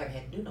 So I haven't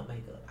had to do no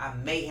makeup. I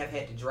may have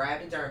had to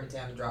drive to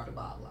Germantown and drop the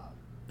bottle off.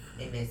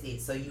 And that's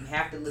it. So you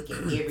have to look at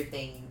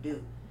everything you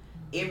do.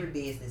 Every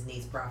business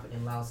needs profit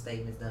and loss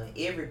statements done.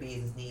 Every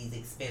business needs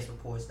expense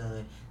reports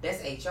done.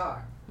 That's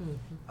HR. Mm-hmm.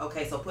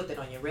 Okay, so put that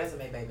on your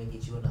resume, baby, and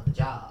get you another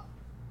job.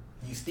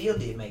 You still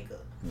did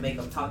makeup.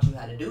 Makeup taught you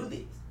how to do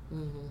this.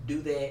 Mm-hmm.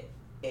 Do that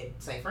at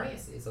St.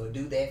 Francis or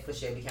do that for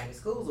Shelby County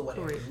Schools or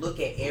whatever. Right. Look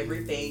at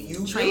everything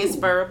you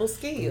transferable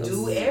skills.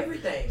 Do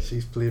everything.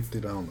 She's flipped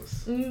it on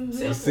us.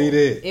 Mm-hmm. You see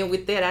that? And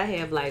with that, I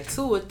have like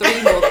 2 or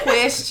 3 more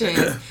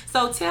questions.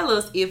 So tell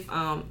us if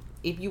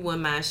you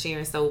wouldn't mind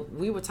sharing. So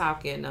we were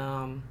talking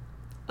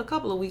a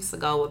couple of weeks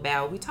ago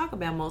we talk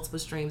about multiple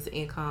streams of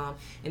income,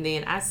 and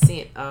then I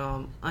sent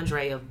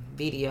Andre a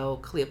video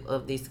clip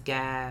of this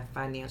guy,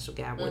 financial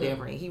guy,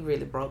 whatever, and he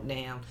really broke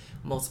down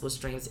multiple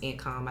streams of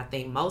income. I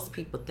think most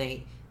people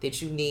think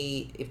that you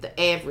need, if the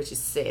average is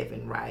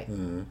 7, right?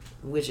 Mm-hmm.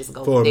 We'll just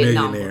go with that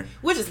number.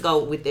 We'll just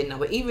go with that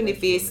number, even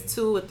if it's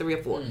 2 or 3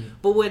 or 4. Mm-hmm.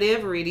 But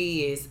whatever it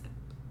is,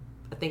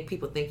 I think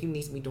people think you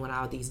need to be doing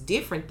all these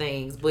different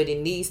things, but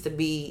it needs to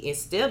be,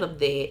 instead of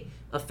that,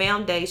 a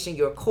foundation,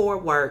 your core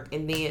work,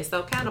 and then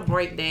so kind of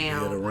break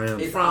down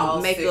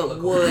from makeup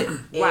what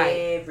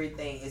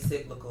everything is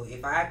cyclical.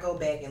 If I go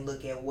back and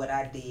look at what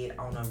I did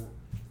on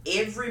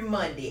every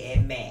Monday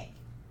at MAC,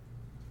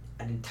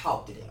 I didn't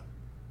talk to them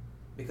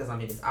because I'm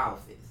in this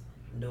office.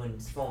 I'm doing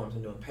these forms,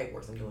 I'm doing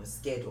paperwork, I'm doing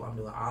schedule, I'm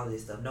doing all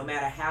this stuff. No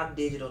matter how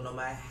digital, no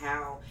matter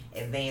how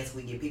advanced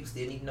we get, people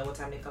still need to know what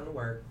time they come to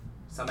work.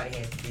 Somebody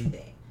has to do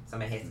that.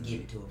 Somebody has to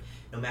give it to them.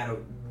 No matter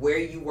where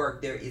you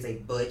work, there is a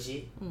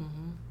budget.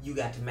 Mm-hmm. You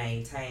got to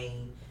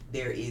maintain.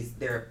 There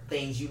are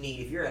things you need.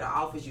 If you're at an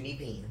office, you need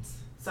pens.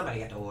 Somebody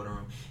got to order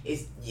them.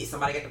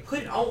 Somebody got to put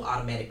it on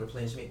automatic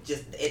replenishment.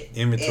 Just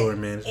inventory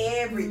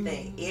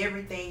management.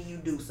 Everything you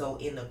do. So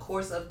in the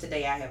course of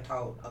today, I have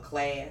taught a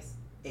class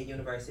at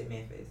University of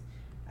Memphis.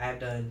 I have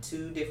done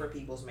 2 different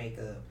people's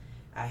makeup.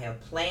 I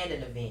have planned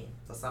an event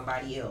for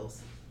somebody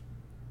else,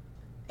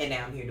 and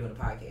now I'm here doing a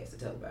podcast to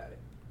tell about it.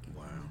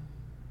 Wow.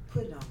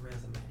 Put it on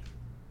resume.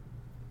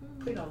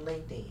 Mm-hmm. Put it on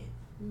LinkedIn.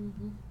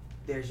 Mm-hmm.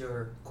 There's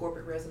your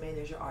corporate resume.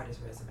 There's your artist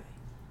resume.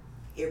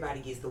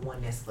 Everybody gets the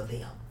one that's for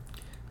them.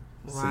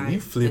 Right. So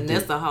you flipped, and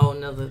that's a whole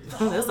nother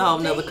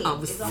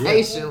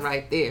conversation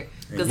right there,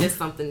 because it's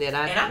something that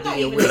I I'm not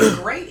even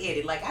great at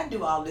it. Like, I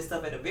do all this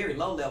stuff at a very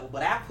low level,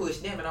 but I push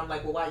them, and I'm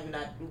like, well, why you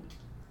not?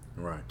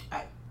 Right.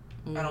 I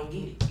don't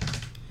get it.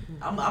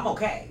 I'm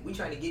okay. We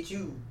trying to get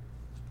you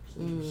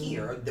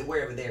here or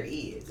wherever there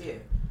is. Yeah.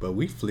 But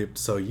we flipped.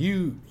 So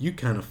you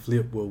kind of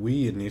flipped what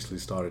we initially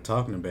started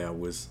talking about,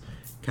 was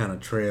kind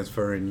of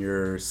transferring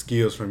your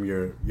skills from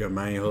your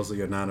main hustle,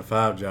 your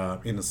 9-to-5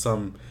 job, into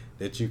something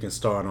that you can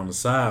start on the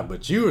side.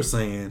 But you were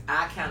saying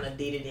I kind of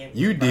did it in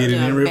you reverse. Did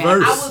it in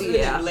reverse. I was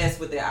really blessed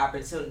with the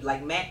opportunity.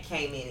 Like, Matt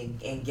came in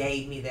and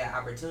gave me that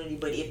opportunity.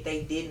 But if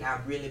they didn't, I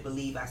really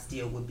believe I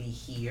still would be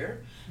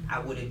here. Mm-hmm. I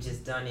would have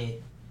just done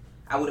it.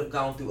 I would have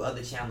gone through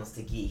other channels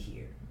to get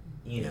here.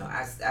 You know,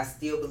 I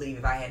still believe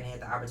if I hadn't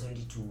had the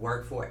opportunity to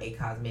work for a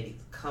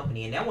cosmetics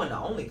company, and that wasn't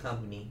the only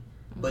company,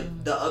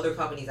 but the other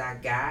companies I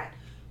got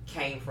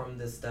came from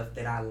the stuff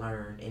that I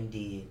learned and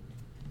did.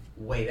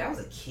 I was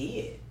a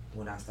kid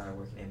when I started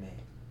working at MAC.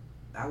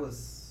 I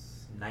was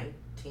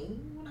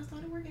 19 when I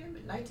started working at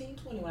MAC. 19,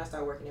 20 when I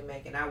started working at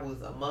MAC, and I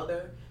was a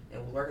mother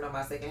and was working on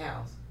my second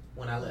house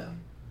when I left.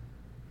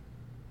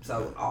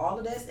 So all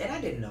of that, and I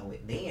didn't know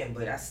it then,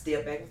 but I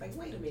stepped back and was like,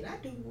 wait a minute, I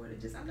do more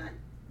than just, I'm not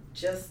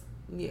just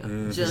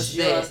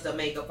just a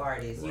makeup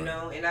artist, you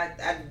know. And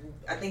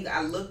I think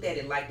I looked at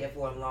it like that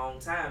for a long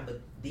time,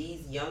 but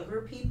these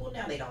younger people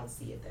now, they don't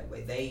see it that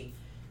way.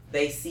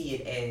 They see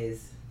it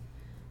as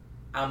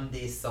I'm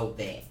this, so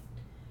that.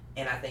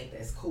 And I think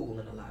that's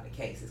cool in a lot of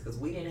cases because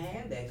we didn't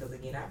have that. Because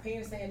again, our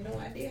parents had no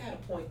idea how to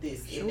point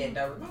this in that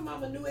direction. My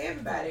mama knew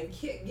everybody and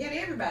get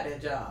everybody a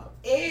job.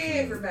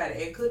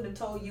 Everybody. And couldn't have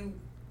told you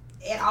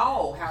at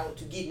all how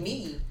to get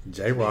me.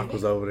 J-Rock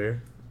was over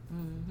there.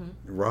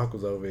 Rock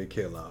was over at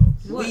Kellogg's.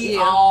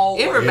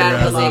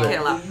 Everybody was at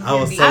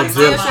Kellogg's. I'm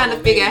still trying to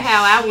figure out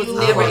how I was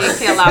never at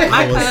Kellogg's.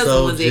 My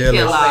cousin was at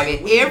Kellogg's,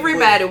 and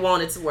everybody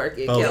wanted to work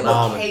at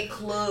Kellogg's.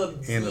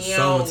 K-Club in the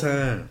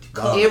summertime.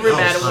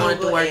 Everybody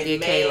wanted to work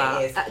at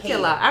Kellogg's.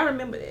 I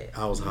remember that.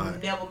 I was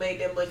hot. Never made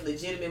that much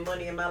legitimate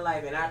money in my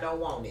life, and I don't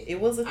want it. It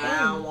was a thing. I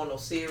don't want no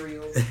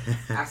cereal.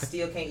 I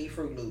still can't eat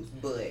Fruit Loops,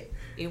 but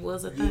it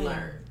was a thing. You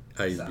learn.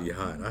 I used to be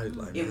hot. I was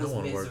like, man, I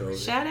want to work over there.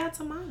 Shout out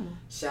to Mama.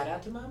 Shout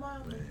out to my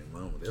mama. Man,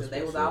 Mama, because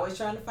they was always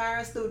trying to fire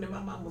a student, and my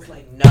mom was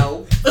like,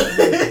 no.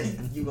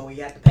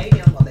 You have to pay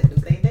them or let them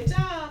stay at their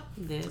job.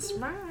 That's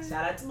right.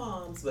 Shout out to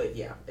moms. But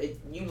yeah,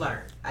 you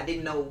learn. I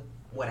didn't know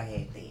what I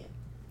had then.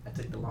 I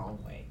took the long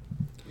way.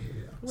 Yeah.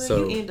 Well,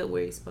 so, you end up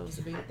where you're supposed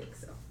to be. I think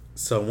so.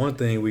 So one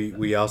thing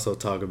we also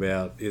talk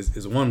about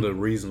is one of the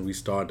reasons we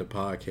started the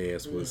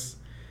podcast was,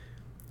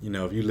 you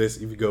know, if you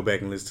go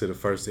back and listen to the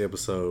first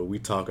episode, we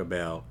talk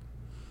about,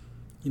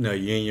 you know,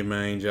 you're in your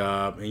main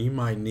job and you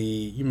may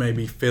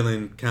be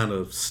feeling kind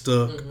of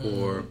stuck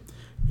or,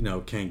 you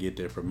know, can't get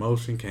that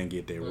promotion, can't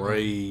get that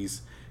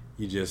raise.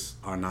 You just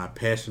are not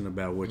passionate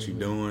about what you're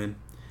doing.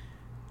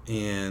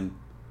 And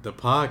the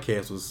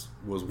podcast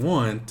was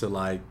one to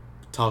like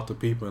talk to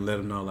people and let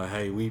them know like,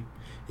 hey,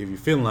 if you're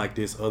feeling like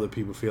this, other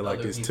people feel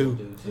like this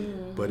too.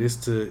 But it's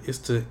to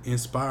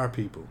inspire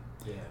people.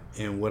 Yeah.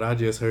 And what I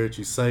just heard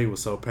you say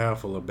was so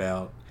powerful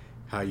about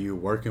how you're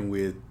working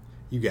with,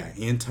 you got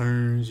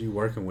interns, you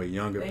working with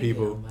younger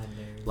people.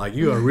 Like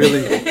you are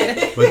really,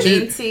 but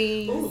you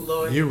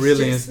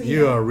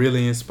are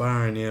really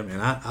inspiring them.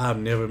 And I've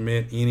never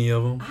met any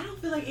of them. I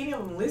don't feel like any of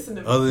them listen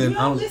to me. Other than you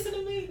don't listen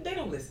to me, they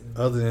don't listen to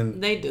me. Other than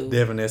they do.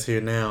 Devin that's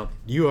here now,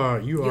 you are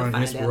an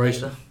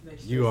inspiration.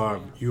 You are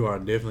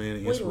definitely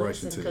an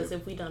inspiration to them. Because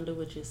if we don't do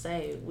what you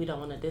say, we don't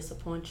want to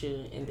disappoint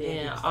you, and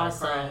then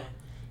also,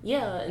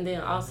 and then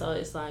also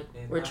it's like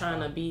we're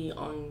trying to be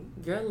on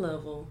your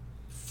level.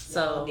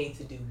 So y'all need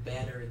to do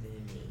better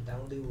than me.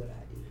 Don't do what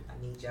I did. I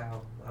need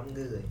y'all. I'm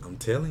good. I'm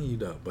telling you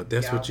though, but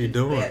that's what you're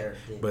doing.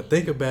 But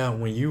think about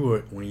when you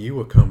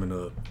were coming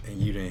up and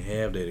you didn't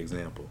have that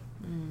example.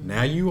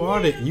 Now you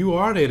are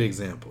that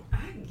example.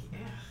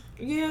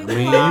 Yeah, I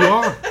mean, you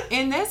are.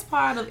 And that's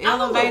part of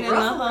elevating the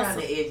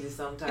hustle.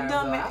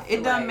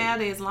 It doesn't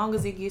matter as long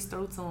as it gets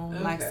through to them.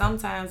 Okay. Like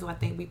sometimes I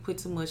think we put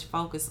too much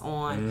focus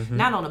on,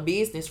 not on a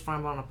business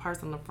front, but on a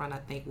personal front. I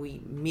think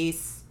we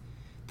miss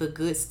the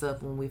good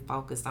stuff when we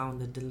focus on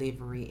the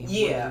delivery and what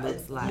it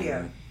looks like.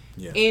 Yeah.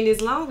 And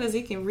as long as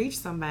it can reach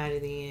somebody,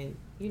 then,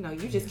 you know,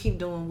 you just keep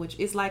doing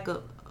it's like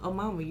a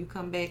mama. You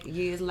come back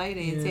years later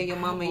and tell your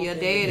mama and your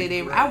dad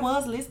that I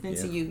was listening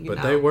to you.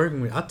 But they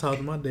working with. I talk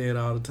to my dad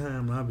all the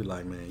time, and I be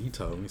like, man, you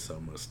told me so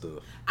much stuff.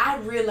 I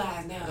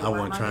realize now that I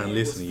wasn't trying to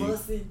listen to you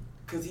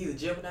because he's a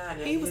Gemini.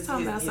 And he was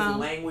talking about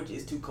something. His language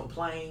is to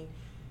complain.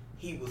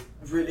 He was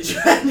really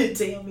trying to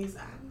tell me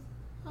something.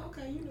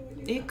 Okay, you know.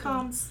 It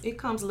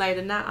comes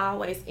later, not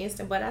always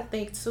instant, but I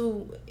think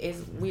too,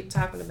 as we're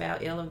talking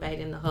about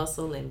elevating the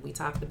hustle, and we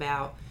talked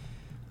about,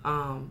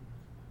 I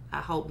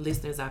hope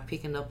listeners are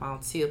picking up on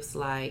tips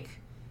like,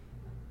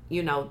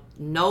 you know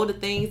the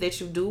things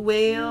that you do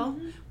well,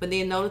 but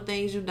then know the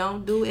things you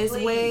don't do as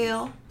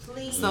well.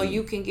 Please. So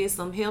you can get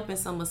some help and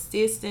some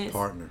assistance.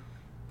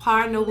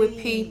 Partner with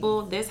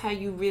people. That's how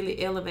you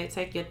really elevate,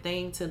 take your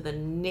thing to the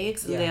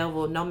next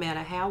level, no matter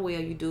how well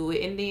you do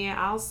it. And then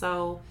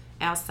also,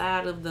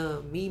 outside of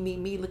the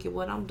me, look at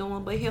what I'm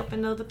doing, but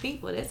helping other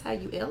people. That's how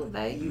you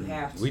elevate. You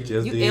have to.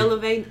 You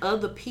elevate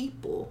other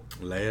people.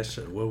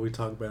 What we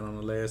talked about on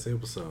the last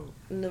episode.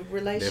 The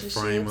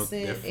relationships.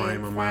 That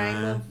frame of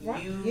mind. You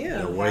have to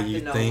know what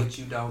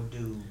you don't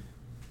do.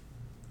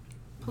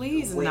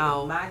 Please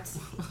know. And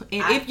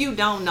if you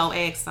don't know,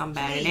 ask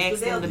somebody and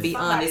ask them to be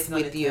honest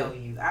with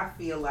you. I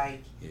feel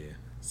like. Yeah.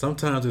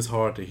 Sometimes it's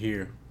hard to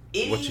hear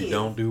what you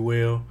don't do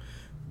well,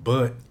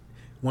 but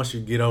once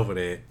you get over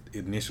that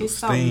initial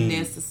sting, so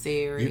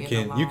necessary.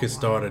 You can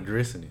start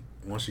addressing it.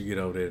 Once you get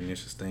over that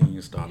initial sting,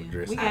 you start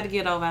addressing it. We got to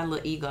get over our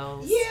little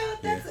egos. Yeah,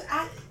 that's.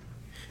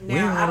 We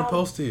didn't want to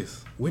post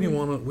this. We didn't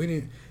want to.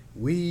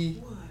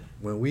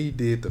 When we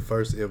did the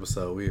first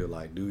episode, we were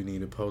like, "Do we need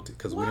to post it?"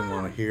 Because we didn't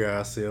want to hear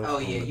ourselves. Oh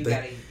yeah, you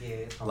gotta.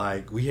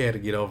 Like we had to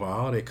get over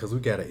all that because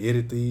we gotta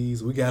edit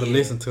these. We gotta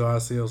listen to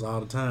ourselves all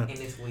the time. And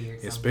it's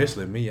weird.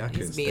 Especially me, I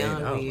couldn't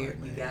stand it. I was like,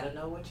 you gotta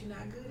know what you're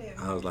not good at.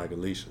 I was like,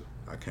 Alicia,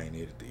 I can't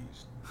edit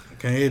these. I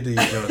can't edit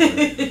these. Junk.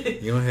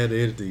 You don't have to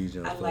edit these.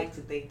 Junk. I like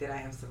to think that I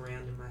have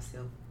surrounded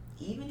myself,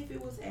 even if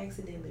it was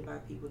accidentally, by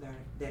people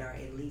that are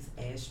at least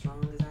as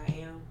strong as I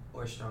am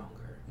or stronger.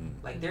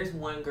 Like there's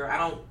one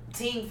girl,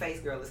 Team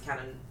Face Girl is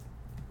kind of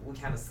we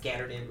kind of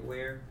scattered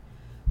everywhere.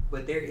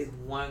 But there is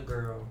one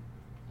girl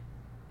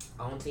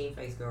on Team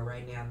Face Girl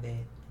right now that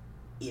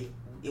if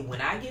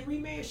when I get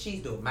remarried,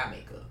 she's doing my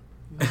makeup.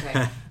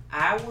 Okay,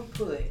 I would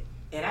put,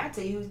 and I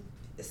tell you,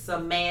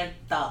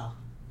 Samantha.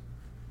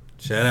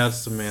 Shout out to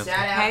Samantha.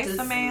 Shout out hey, to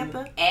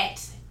Samantha.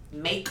 At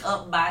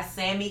Makeup by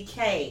Sammy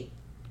K.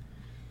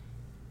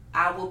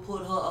 I will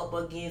put her up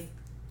against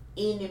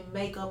any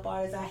makeup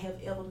artist I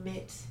have ever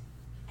met.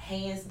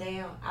 Hands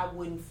down, I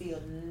wouldn't feel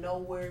no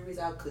worries.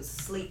 I could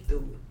sleep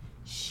through it.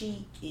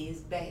 She is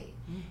bad.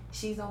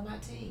 She's on my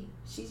team.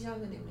 She's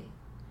younger than me.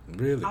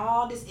 Really?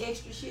 All this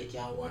extra shit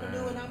y'all want to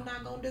do and I'm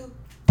not going to do.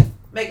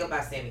 Makeup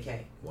by Sammy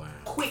K. Wow.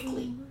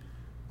 Quickly.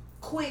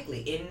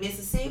 In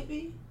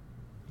Mississippi,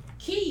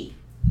 Key.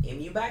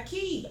 MU by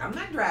Key. I'm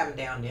not driving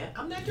down there.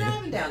 I'm going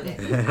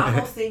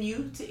to send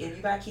you to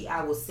MU by Key.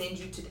 I will send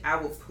you to, I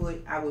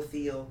will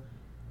feel,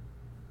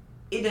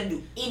 it doesn't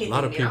do anything. A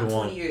lot of people I'm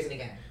 20 years in the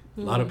game.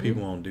 A lot of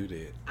people won't do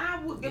that. I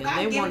would. If Yeah, I'm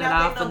they giving want it out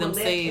all their for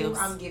number themselves.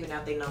 I'm giving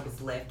out their numbers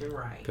left and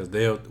right.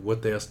 Because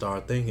what they'll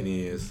start thinking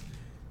is,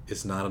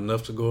 it's not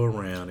enough to go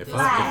around. If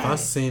Lies. I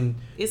send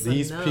It's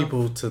these enough.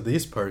 people to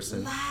this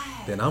person, Lies.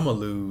 then I'm gonna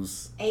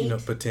lose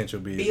 8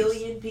 potential business.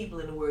 billion people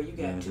in the world. You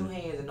got 2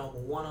 hands and only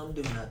one of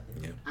them do nothing.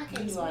 Yeah. I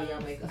can't do all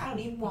y'all makeup. I don't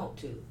even want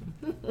to.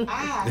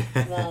 I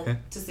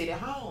want to sit at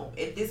home.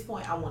 At this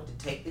point, I want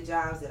to take the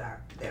jobs that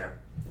are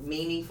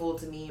meaningful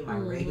to me and my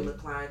regular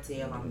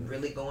clientele. I'm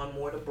really going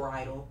more to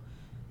bridal.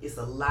 It's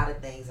a lot of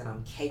things that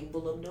I'm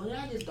capable of doing.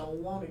 I just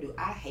don't want to do.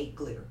 I hate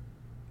glitter.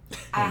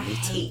 I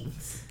hate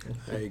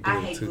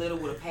glitter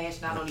with a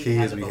passion. I don't even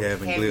have the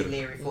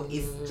vocabulary for it.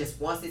 It's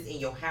just once it's in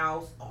your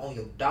house, or on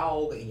your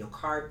dog, or in your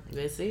car.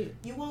 That's it.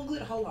 You want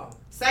glitter? Hold on,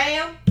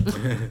 Sam,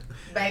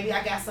 baby,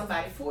 I got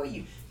somebody for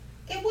you.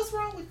 And what's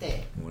wrong with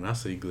that? When I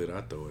see glitter,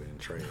 I throw it in the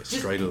trash. Just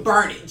Straight up.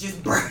 burn it.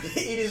 Just burn it.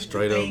 It is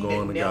Straight the up thing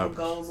going that to never garbage.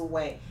 goes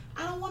away.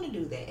 I don't want to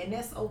do that, and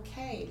that's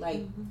okay.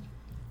 Like.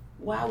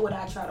 Why would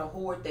I try to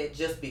hoard that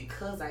just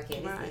because I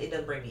can? Right. It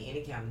doesn't bring me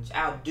any kind of.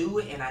 I'll do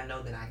it, and I know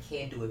that I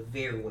can do it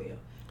very well.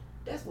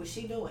 That's what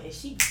she doing, and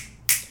she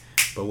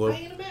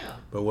bringing them out.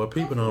 But what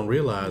people don't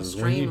realize is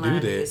when you do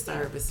that,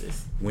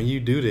 services. when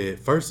you do that,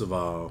 first of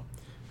all,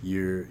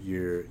 you're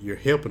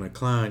helping a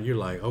client. You're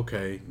like,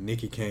 okay,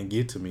 Nikki can't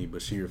get to me,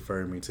 but she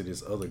referred me to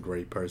this other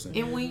great person.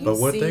 And when you but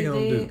what see they gonna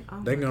do?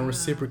 that, They gonna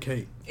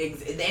reciprocate. And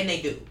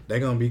they do. They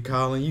gonna be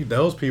calling you.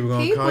 Those people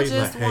gonna People call you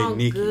just like, hey, want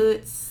Nikki.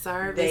 good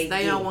service. They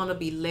They do. don't want to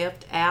be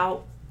left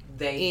out.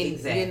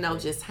 Exactly.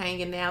 Just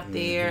hanging out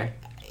there.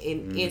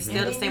 And instead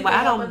And of then saying, you well,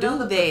 I help don't do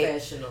another that,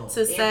 professional to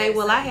in say, that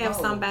well, I same have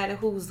role. somebody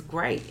who's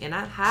great, and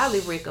I highly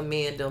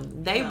recommend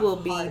them. They In a will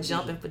be heartbeat.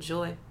 jumping for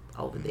joy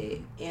over that.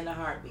 In a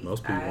heartbeat.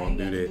 Most people I won't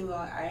ain't do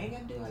gotta that. I ain't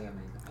gonna do all your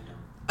makeup.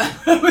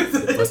 I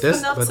don't. But that's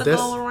enough to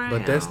go around.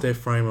 but that's that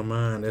frame of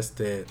mind. That's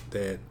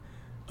that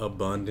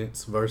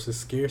abundance versus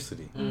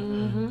scarcity.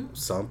 Mm-hmm.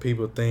 Some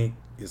people think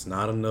it's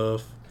not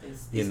enough,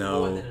 It's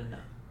more than enough.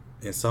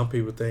 and some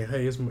people think,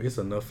 hey, it's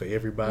enough for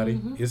everybody.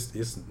 Mm-hmm.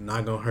 It's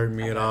not gonna hurt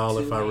me I at got all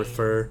 2 if I hands.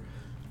 refer.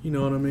 You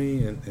know what I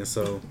mean? And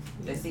so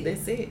That's it.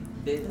 That's it.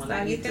 When all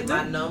I you get to can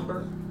my do.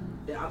 number,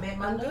 I'm at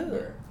my I'm number.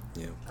 good.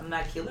 yeah, I'm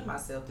not killing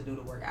myself to do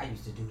the work. I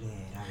used to do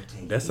that. I would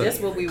take That's That's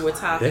what we were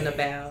talking That-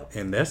 about.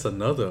 and that's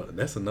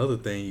another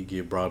thing you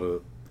get brought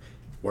up.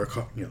 Work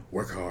hard,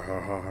 work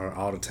hard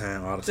all the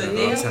time, all the time, all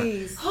the time.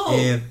 Please. Who?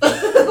 And Who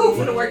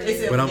finna work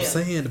themselves but I'm down?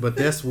 saying, but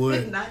that's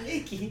what Not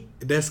Nikki.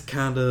 that's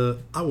kind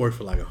of. I work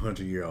for like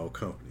 100-year-old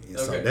company, and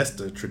so Okay. that's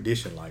the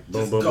tradition. Like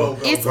boom, Just boom, go,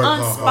 boom. go, It's Work hard,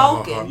 hard, hard,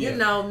 unspoken. hard. You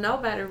know,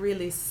 nobody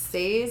really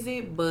says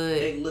it, but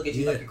They look at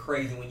you Yeah. like you're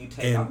crazy when you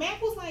take And- off.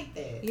 Mac was like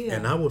that. yeah.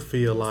 And I would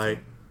feel like,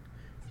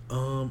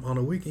 on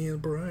the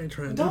weekends, bro, I ain't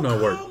trying to Don't do no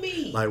call work.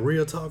 me. Like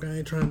real talk, I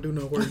ain't trying to do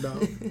no work,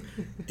 dog.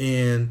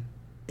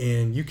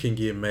 and you can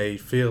get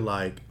made feel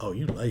like, oh,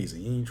 you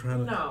lazy. You ain't trying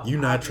to. No, you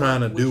not I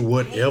trying to work do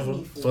what you pay whatever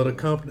me for the for.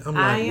 company. I'm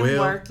I like, am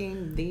well,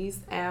 working these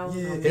hours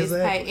Yeah, on this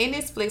exactly. pay. And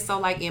it's flex. So,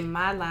 like in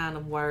my line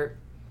of work,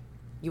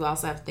 you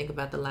also have to think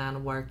about the line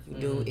of work you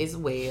do as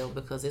well,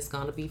 because it's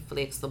going to be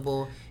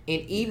flexible.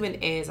 And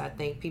even as I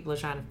think people are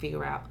trying to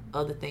figure out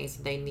other things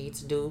that they need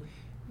to do,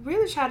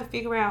 really try to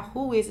figure out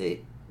who is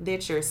it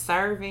that you're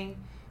serving,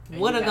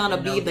 And what you are have going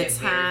to know be the that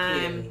very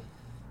time. clearly.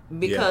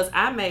 Because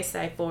I may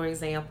say, for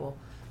example,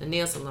 the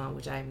nail salon,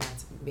 which I have not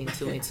been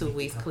to in 2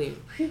 weeks, clearly.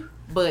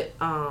 But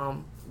I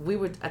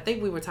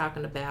think we were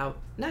talking about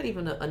not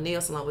even a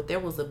nail salon, but there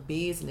was a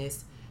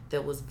business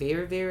that was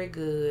very, very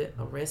good,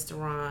 a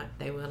restaurant.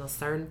 They were in a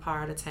certain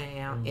part of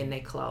town and they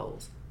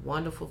closed.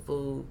 Wonderful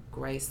food,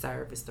 great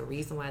service. The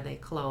reason why they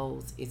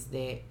closed is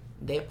that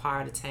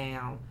part of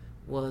town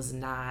was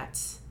not.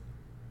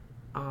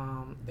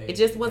 It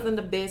just wasn't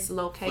the best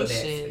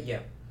location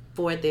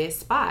for that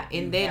spot,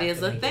 and that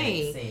is a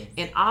thing.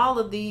 And all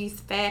of these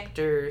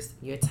factors,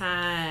 your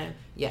time,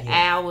 your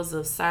hours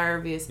of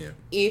service,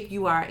 if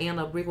you are in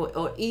a brick,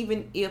 or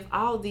even if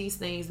all these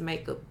things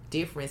make a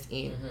difference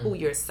in who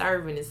you're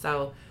serving. And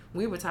so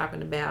we were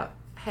talking about,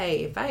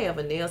 hey, if I have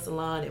a nail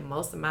salon and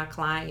most of my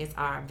clients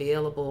are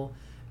available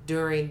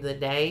during the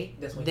day,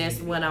 that's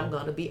when I'm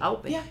going to be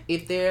open. Yeah.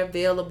 If they're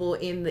available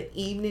in the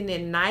evening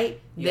and night,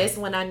 that's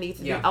when I need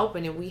to be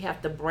open. And we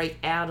have to break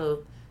out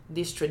of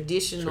this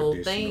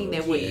traditional thing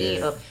that we're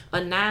in of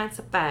a 9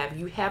 to 5.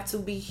 You have to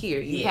be here.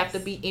 You have to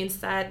be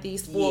inside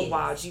these 4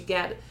 walls. You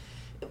got.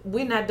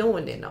 We're not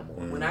doing that no more.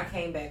 When I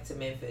came back to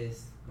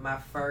Memphis, my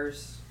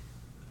first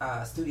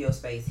studio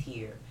space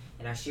here,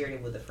 and I shared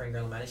it with a friend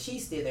girl of mine, and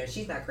she's still there.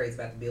 She's not crazy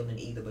about the building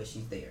either, but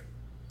she's there.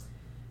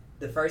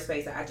 The first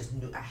space, I just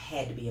knew I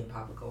had to be in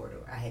Poplar Corridor.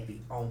 I had to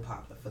be on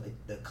Poplar for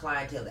the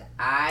clientele that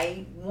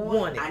I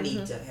want. I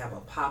need to have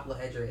a Poplar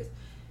address.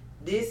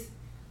 This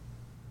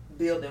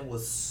building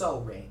was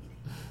so raggedy.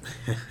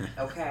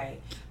 Okay,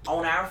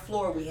 on our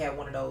floor we had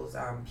one of those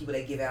people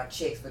that give out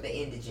checks for the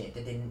indigent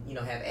that didn't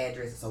have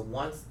addresses. So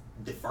once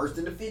the 1st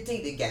and the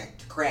 15th, it got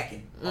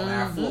cracking on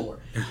our floor.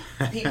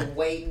 People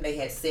waiting. They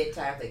had set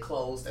times. They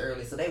closed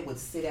early, so they would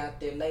sit out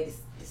there. Ladies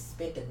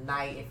spent the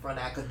night in front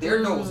of because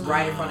their door was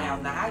right in front of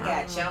ours. Now I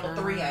got Channel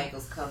 3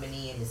 angles coming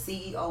in, the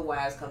CEO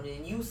wives coming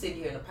in. You sitting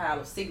here in a pile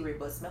of cigarette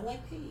butts smell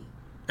like pee,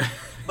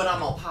 but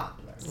I'm on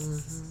Poplar.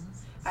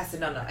 I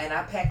said no, and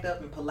I packed up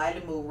and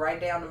politely moved right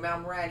down to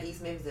Mount Moran,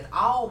 East Memphis, and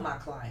all my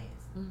clients.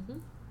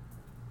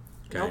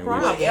 No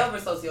problem. Whatever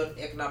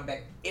socioeconomic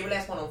back, every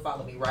last one of them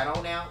followed me right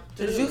on out.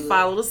 Because you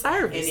follow the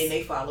service. And then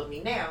they followed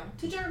me now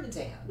to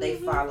Germantown. They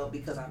follow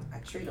because I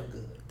treat them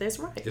good. That's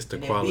right. It's the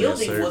quality of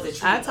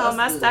service. I told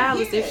my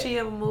stylist if she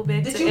ever moved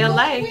back to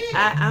LA,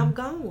 I'm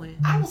going.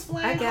 I was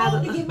flying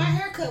home to get my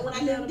hair cut when I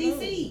left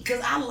DC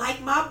because I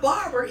like my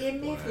barber in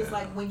Memphis.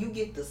 Like when you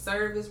get the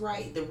service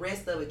right, the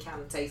rest of it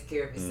kind of takes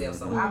care of itself.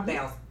 So I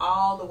bounced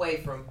all the way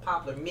from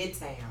Poplar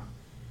Midtown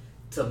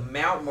to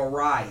Mount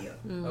Moriah,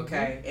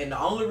 okay? And the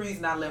only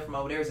reason I left from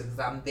over there is because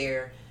I'm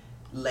there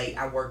late.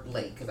 I work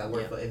late because I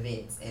work for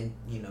events, and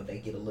they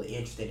get a little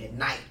interested at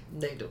night.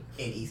 They do.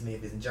 In East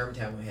Memphis. In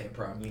Germantown, we had a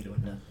problem. You ain't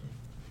doing nothing.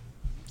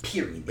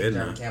 Period. In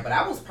Germantown. But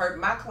I was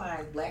my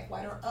clients, black,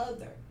 white, or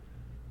other.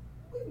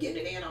 We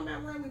getting it in on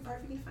Mount Moriah. We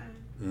perfectly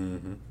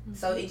fine.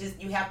 So it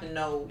just, you have to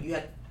know, you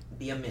have to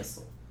be a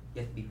missile.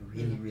 You have to be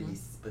really, really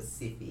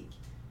specific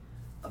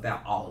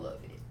about all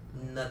of it.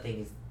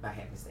 Nothing is by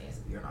happenstance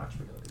if you're an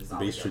entrepreneur. It's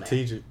be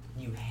strategic.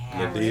 You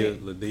have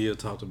Ladea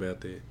talked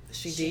about that.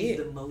 She's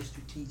the most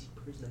strategic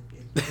person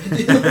I've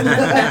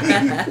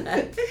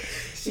ever.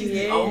 She's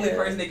the only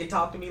person that can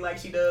talk to me like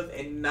she does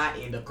and not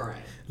end up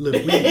crying. Look,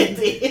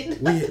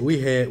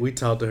 we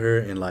talked to her,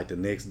 and like the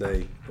next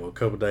day or a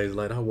couple days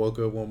later, I woke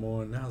up one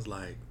morning and I was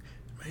like,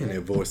 man,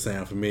 that voice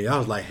sound familiar. I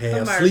was like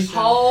half asleep.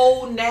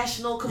 Whole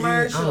national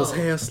commercial. Yeah, I was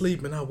half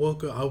asleep and I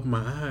woke up, opened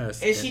my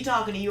eyes. And she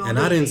talking to you on and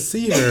I didn't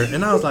see her.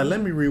 And I was like,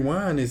 let me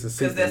rewind this and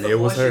see. Because that's the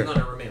voice you're going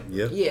to remember.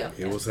 Yep. Yeah.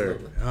 It was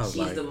her. I was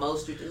She's the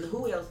most.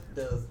 Who else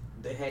does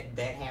that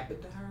happen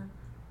to her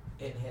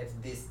and has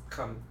this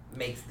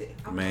makes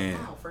that? Man,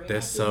 like, wow, Fred,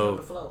 that's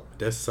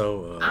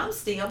so. I'm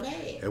still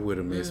mad. That would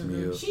have messed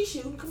me up. She's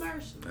shooting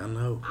commercials. I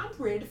know. I'm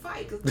ready to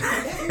fight because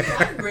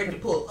I'm ready to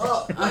pull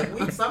up.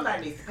 Like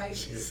somebody needs to pay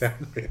for this.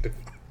 I'm ready to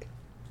fight.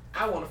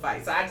 I want to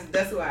fight, so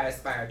that's who I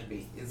aspire to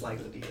be. It's like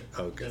Ladea.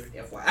 Okay. Just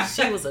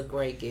FYI. She was a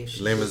great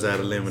gift. Lemons out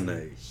of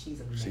lemonade. She's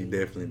amazing. She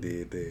definitely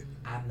did that.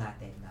 I'm not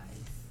that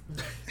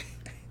nice.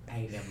 I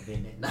ain't never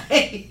been that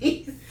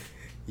nice.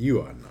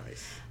 You are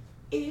nice.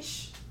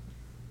 Ish.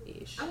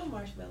 I'm a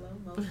marshmallow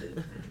most of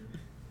the time.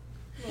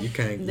 You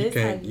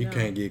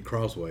can't get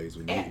crossways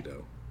with me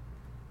though.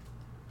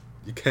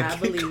 You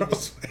can't get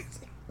crossways.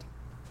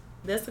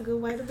 That's a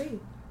good way to be.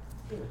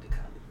 They went to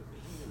college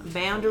with me.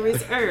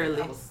 Boundaries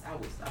early. I was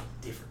a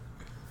different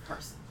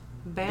person.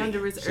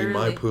 Boundaries she early. She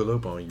might pull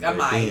up on you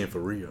back then for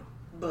real.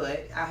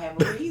 But I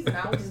have a reason.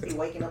 I don't just be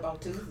waking up on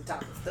Tuesday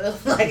talking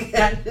stuff like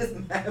I just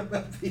mind my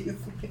business.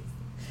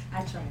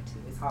 I try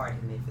to. It's hard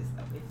in Memphis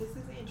though. Memphis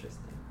is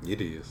interesting. It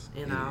is.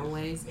 And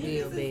always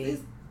will be.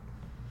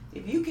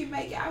 If you can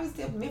make it, I always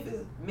tell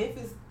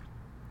Memphis,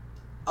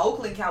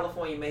 Oakland,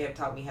 California may have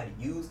taught me how to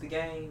use the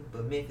game,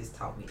 but Memphis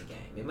taught me the game.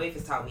 And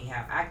Memphis taught me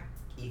how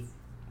if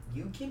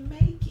you can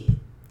make it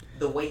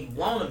the way you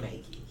want to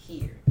make it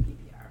here, you'll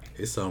be all right.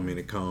 It's so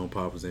many cone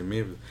poppers in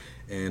Memphis.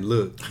 And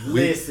look,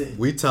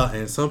 we talk,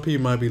 and some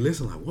people might be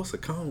listening like, what's a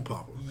cone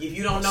popper? If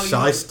you don't know,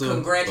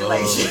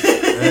 congratulations.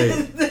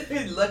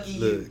 Hey, lucky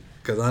you.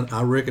 Because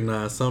I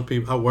recognize some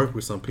people, I work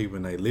with some people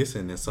and they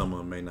listen, and some of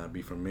them may not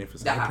be from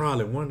Memphis. They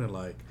probably wonder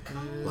like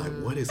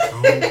what is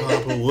cone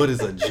popper? What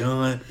is a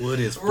joint? What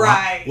is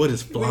what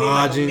is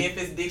flogging?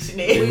 Memphis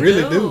dictionary. We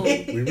really do.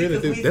 We really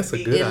do. That's a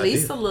good idea. At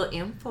least a little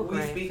infographic.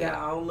 We speak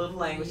our own little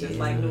language, just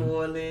like New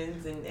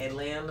Orleans and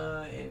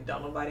Atlanta, and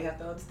don't nobody have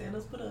to understand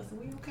us but us, and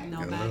we okay.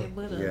 Nobody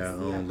but us. Yeah, our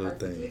own little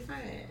thing.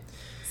 Fine.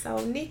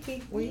 So,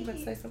 Nikki, were you about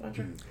to say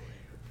something?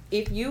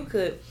 If you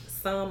could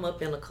sum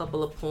up in a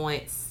couple of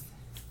points,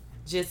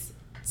 just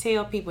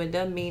tell people, it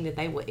doesn't mean that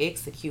they will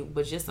execute,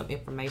 but just some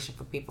information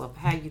for people of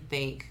how you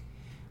think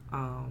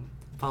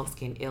folks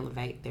can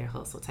elevate their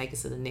hustle, take it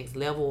to the next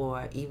level,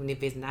 or even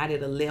if it's not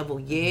at a level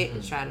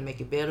yet, try to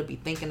make it better, be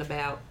thinking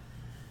about.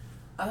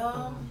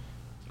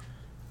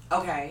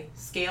 Okay,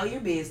 scale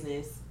your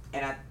business,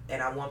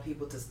 and I want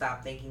people to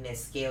stop thinking that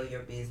scale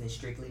your business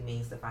strictly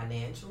means the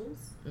financials.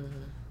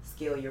 Mm-hmm.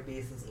 Scale your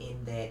business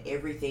in that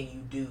everything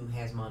you do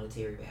has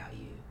monetary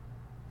value.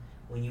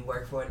 When you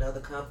work for another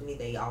company,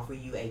 they offer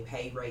you a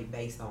pay rate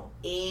based on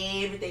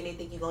everything they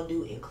think you're going to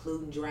do,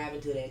 including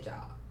driving to that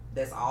job.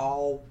 That's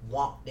all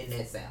whomped in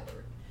that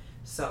salary.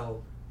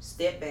 So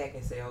step back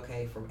and say,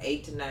 okay, from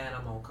 8 to 9,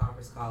 I'm on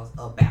conference calls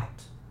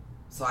about,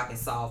 so I can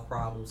solve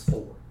problems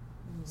for,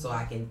 so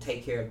I can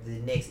take care of the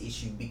next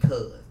issue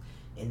because,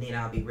 and then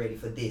I'll be ready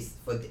for this.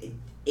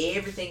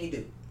 Everything you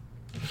do,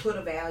 put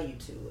a value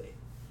to it,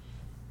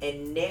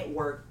 and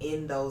network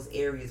in those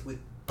areas with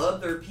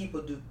other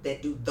people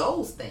that do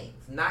those things,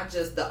 not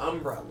just the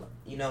umbrella,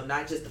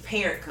 not just the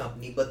parent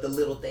company, but the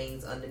little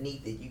things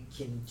underneath it. You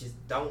can just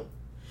don't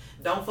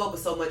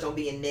focus so much on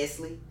being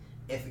Nestle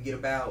and forget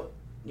about,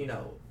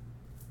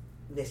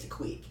 Nestle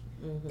Quick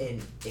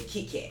and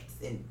Kit Kats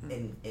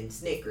and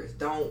Snickers.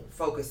 Don't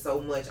focus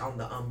so much on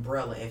the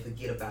umbrella and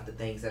forget about the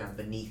things that are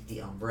beneath the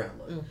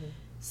umbrella.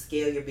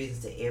 Scale your business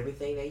to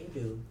everything that you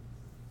do.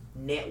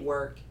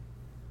 Network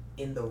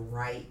in the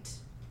right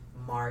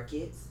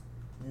markets,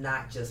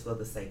 not just for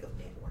the sake of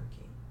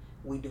networking.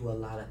 We do a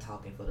lot of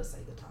talking for the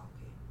sake of talking.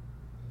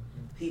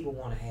 People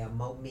want to have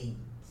more meetings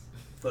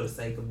for the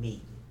sake of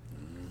meeting.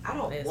 I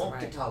don't want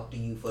to talk to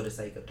you for the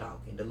sake of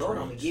talking. The Lord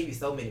only give you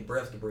so many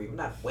breaths to breathe. I'm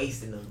not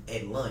wasting them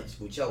at lunch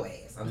with your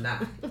ass. I'm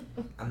not.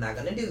 I'm not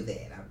going to do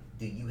that.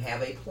 Do you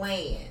have a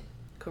plan?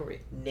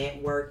 Correct.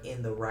 Network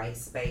in the right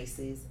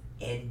spaces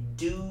and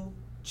do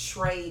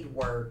trade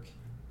work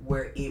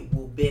where it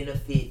will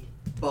benefit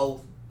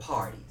both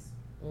parties.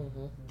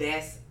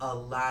 That's a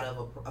lot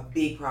of a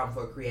big problem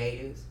for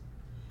creatives.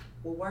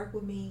 Well, work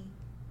with me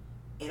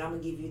and I'm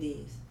going to give you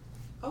this.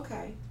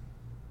 Okay.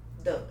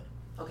 Done.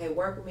 Okay,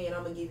 work with me and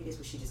I'm going to give you this,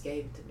 but she just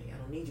gave it to me. I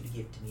don't need you to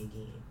give it to me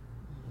again.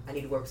 I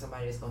need to work with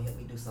somebody that's going to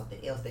help me do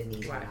something else that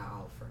needs what I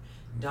offer.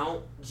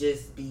 Don't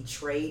just be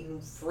trading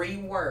free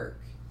work.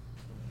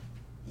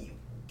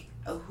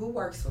 Who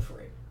works for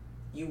free?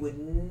 You would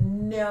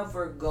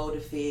never go to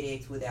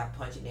FedEx without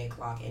punching that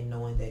clock and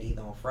knowing that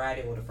either on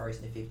Friday or the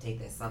 1st and the 15th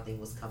that something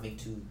was coming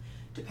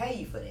to pay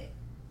you for that.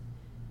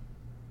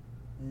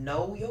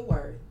 Know your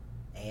worth,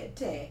 add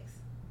tax,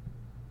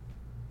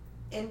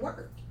 and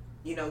work.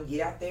 Get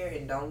out there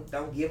and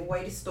don't give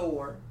away the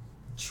store.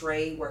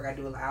 Trade work.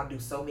 I'll do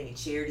so many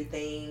charity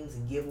things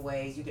and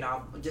giveaways. You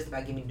can just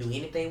about get me to do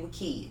anything with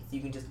kids.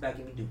 You can just about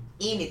get me to do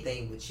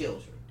anything with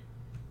children.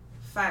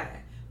 Fine.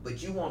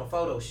 But you want a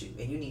photo shoot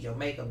and you need your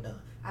makeup done.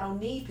 I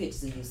don't need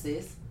pictures of you,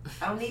 sis.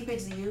 I don't need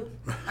pictures of you.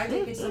 I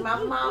need pictures of my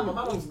mama.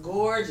 My mom's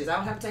gorgeous. I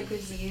don't have to take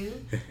pictures of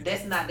you.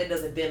 That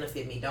doesn't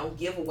benefit me. Don't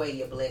give away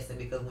your blessing,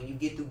 because when you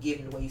get through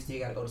giving away, you still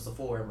gotta go to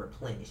Sephora and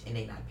replenish, and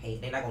they not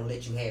paying. They're not gonna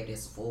let you have that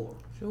Sephora.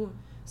 Sure.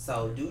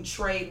 So do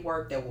trade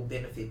work that will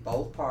benefit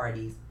both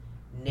parties.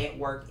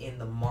 Network in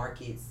the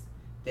markets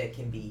that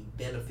can be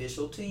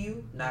beneficial to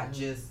you, not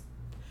just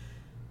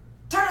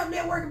turn up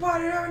networking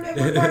party.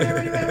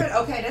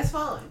 Okay, that's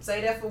fun.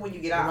 Say that for when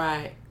you get out.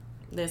 Right.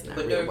 That's not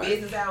but real during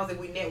business hours, if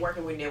we're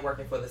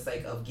networking for the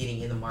sake of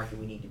getting in the market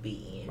we need to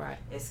be in. Right.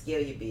 And scale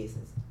your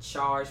business.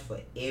 Charge for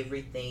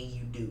everything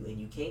you do. And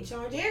you can't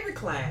charge every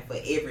client for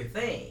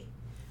everything.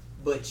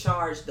 But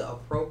charge the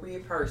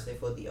appropriate person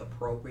for the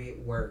appropriate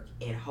work,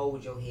 and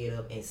hold your head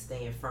up and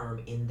stand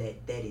firm in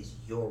that is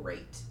your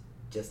rate.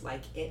 Just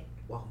like at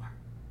Walmart.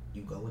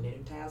 You go in there,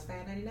 them towels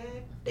 $5.99,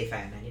 they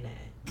 $5.99.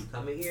 You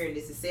come in here and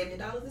this is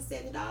 $70, it's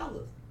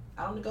 $70.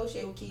 I don't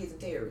negotiate with kids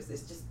and terrorists.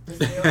 It's just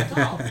real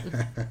talk.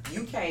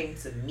 You came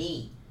to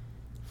me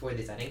for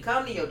this. I didn't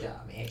come to your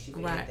job and ask you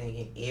for anything.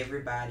 And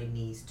everybody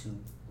needs to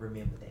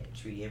remember that.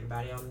 Treat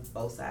everybody on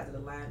both sides of the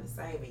line the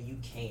same, and you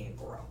can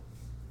grow.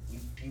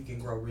 You can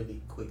grow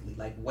really quickly,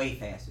 like way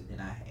faster than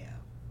I have.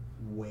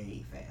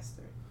 Way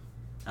faster.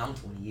 I'm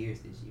 20 years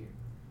this year.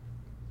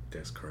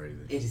 That's crazy.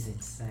 It is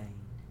insane.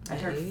 I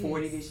turned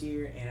 40 this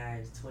year, and I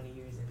was 20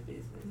 years in the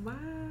business. Wow.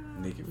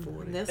 Nikki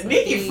 40.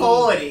 Nikki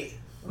 40.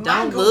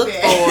 Don't look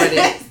 40.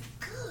 That's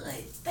good.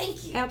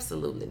 Thank you.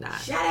 Absolutely not.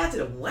 Shout out to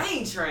the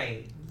Wayne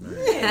train.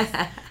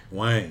 Yes.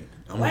 Wayne.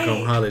 I'm going to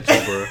come holler at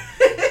you, bro.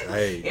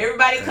 Hey.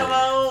 Everybody come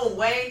on.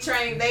 Wayne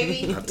train,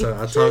 baby. I talk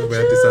about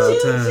this all the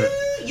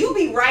time. You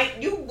be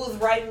right. You was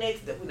right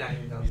next to. We're not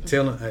even going to.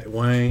 Tell him, hey,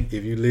 Wayne,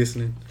 if you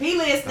listening. He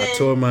listening. I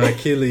tore my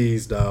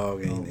Achilles,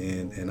 dog,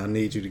 and I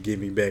need you to get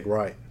me back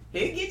right.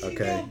 He'll get you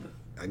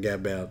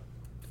together.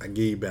 I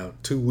give you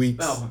about 2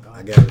 weeks. Oh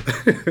my God.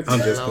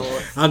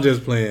 I'm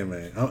just playing,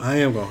 man. I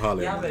am gonna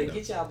holler. Y'all better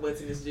get y'all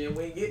butts in this gym.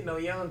 We ain't getting no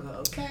younger,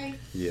 okay?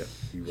 Yeah,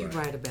 you're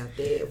right about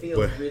that. It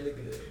feels really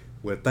good.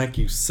 Well, thank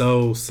you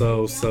so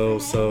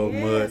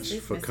much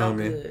for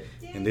coming. So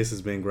and this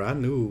has been great. I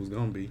knew it was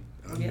gonna be.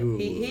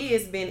 He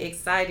has been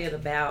excited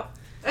about.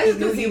 He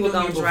knew he was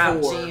gonna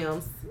drop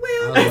gems.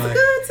 Well, that's like,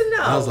 good to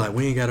know. I was like,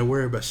 we ain't gotta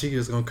worry about. She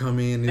just gonna come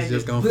in and it's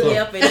just gonna flow.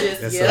 Yep, and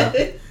just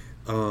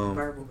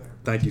verbal.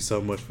 Thank you so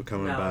much for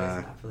coming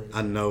by.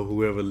 I know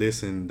whoever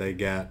listened, they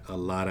got a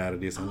lot out of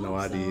this. I know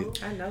I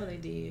did. I know they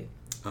did.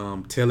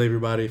 Tell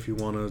everybody if you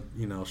want to,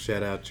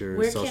 shout out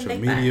your social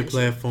media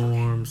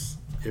platforms,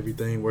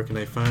 everything. Where can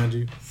they find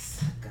you?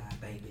 God,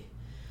 baby.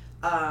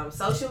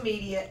 Social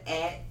media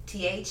at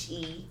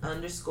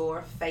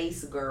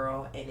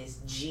THE_FaceGirl, and it's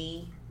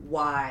GYRL.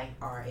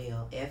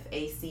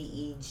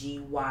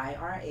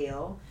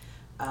 FACEGYRL.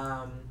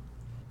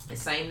 The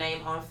same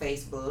name on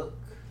Facebook.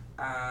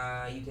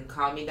 You can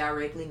call me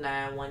directly,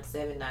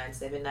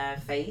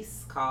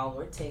 917-979-FACE. Call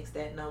or text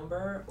that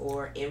number,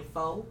 or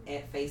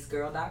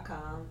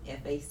info@facegirl.com,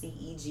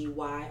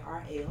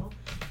 FACEGYRL.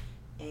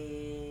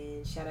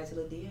 And shout out to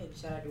Lydia, and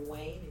shout out to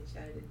Wayne, and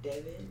shout out to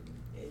Devin,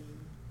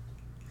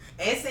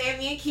 and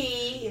Sammy and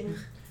Key, and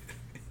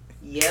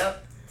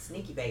yep,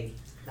 sneaky baby.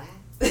 Bye.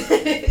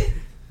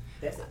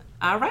 That's it.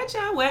 All right,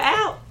 y'all, we're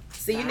out.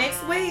 See you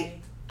next week.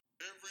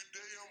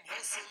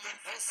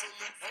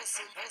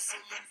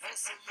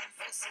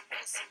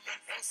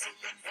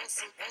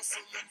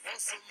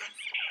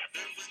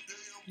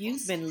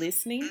 You've been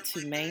listening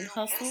to Main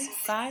Hustle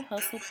Side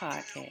Hustle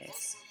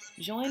Podcast.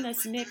 Join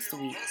us next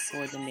week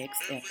for the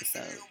next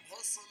episode.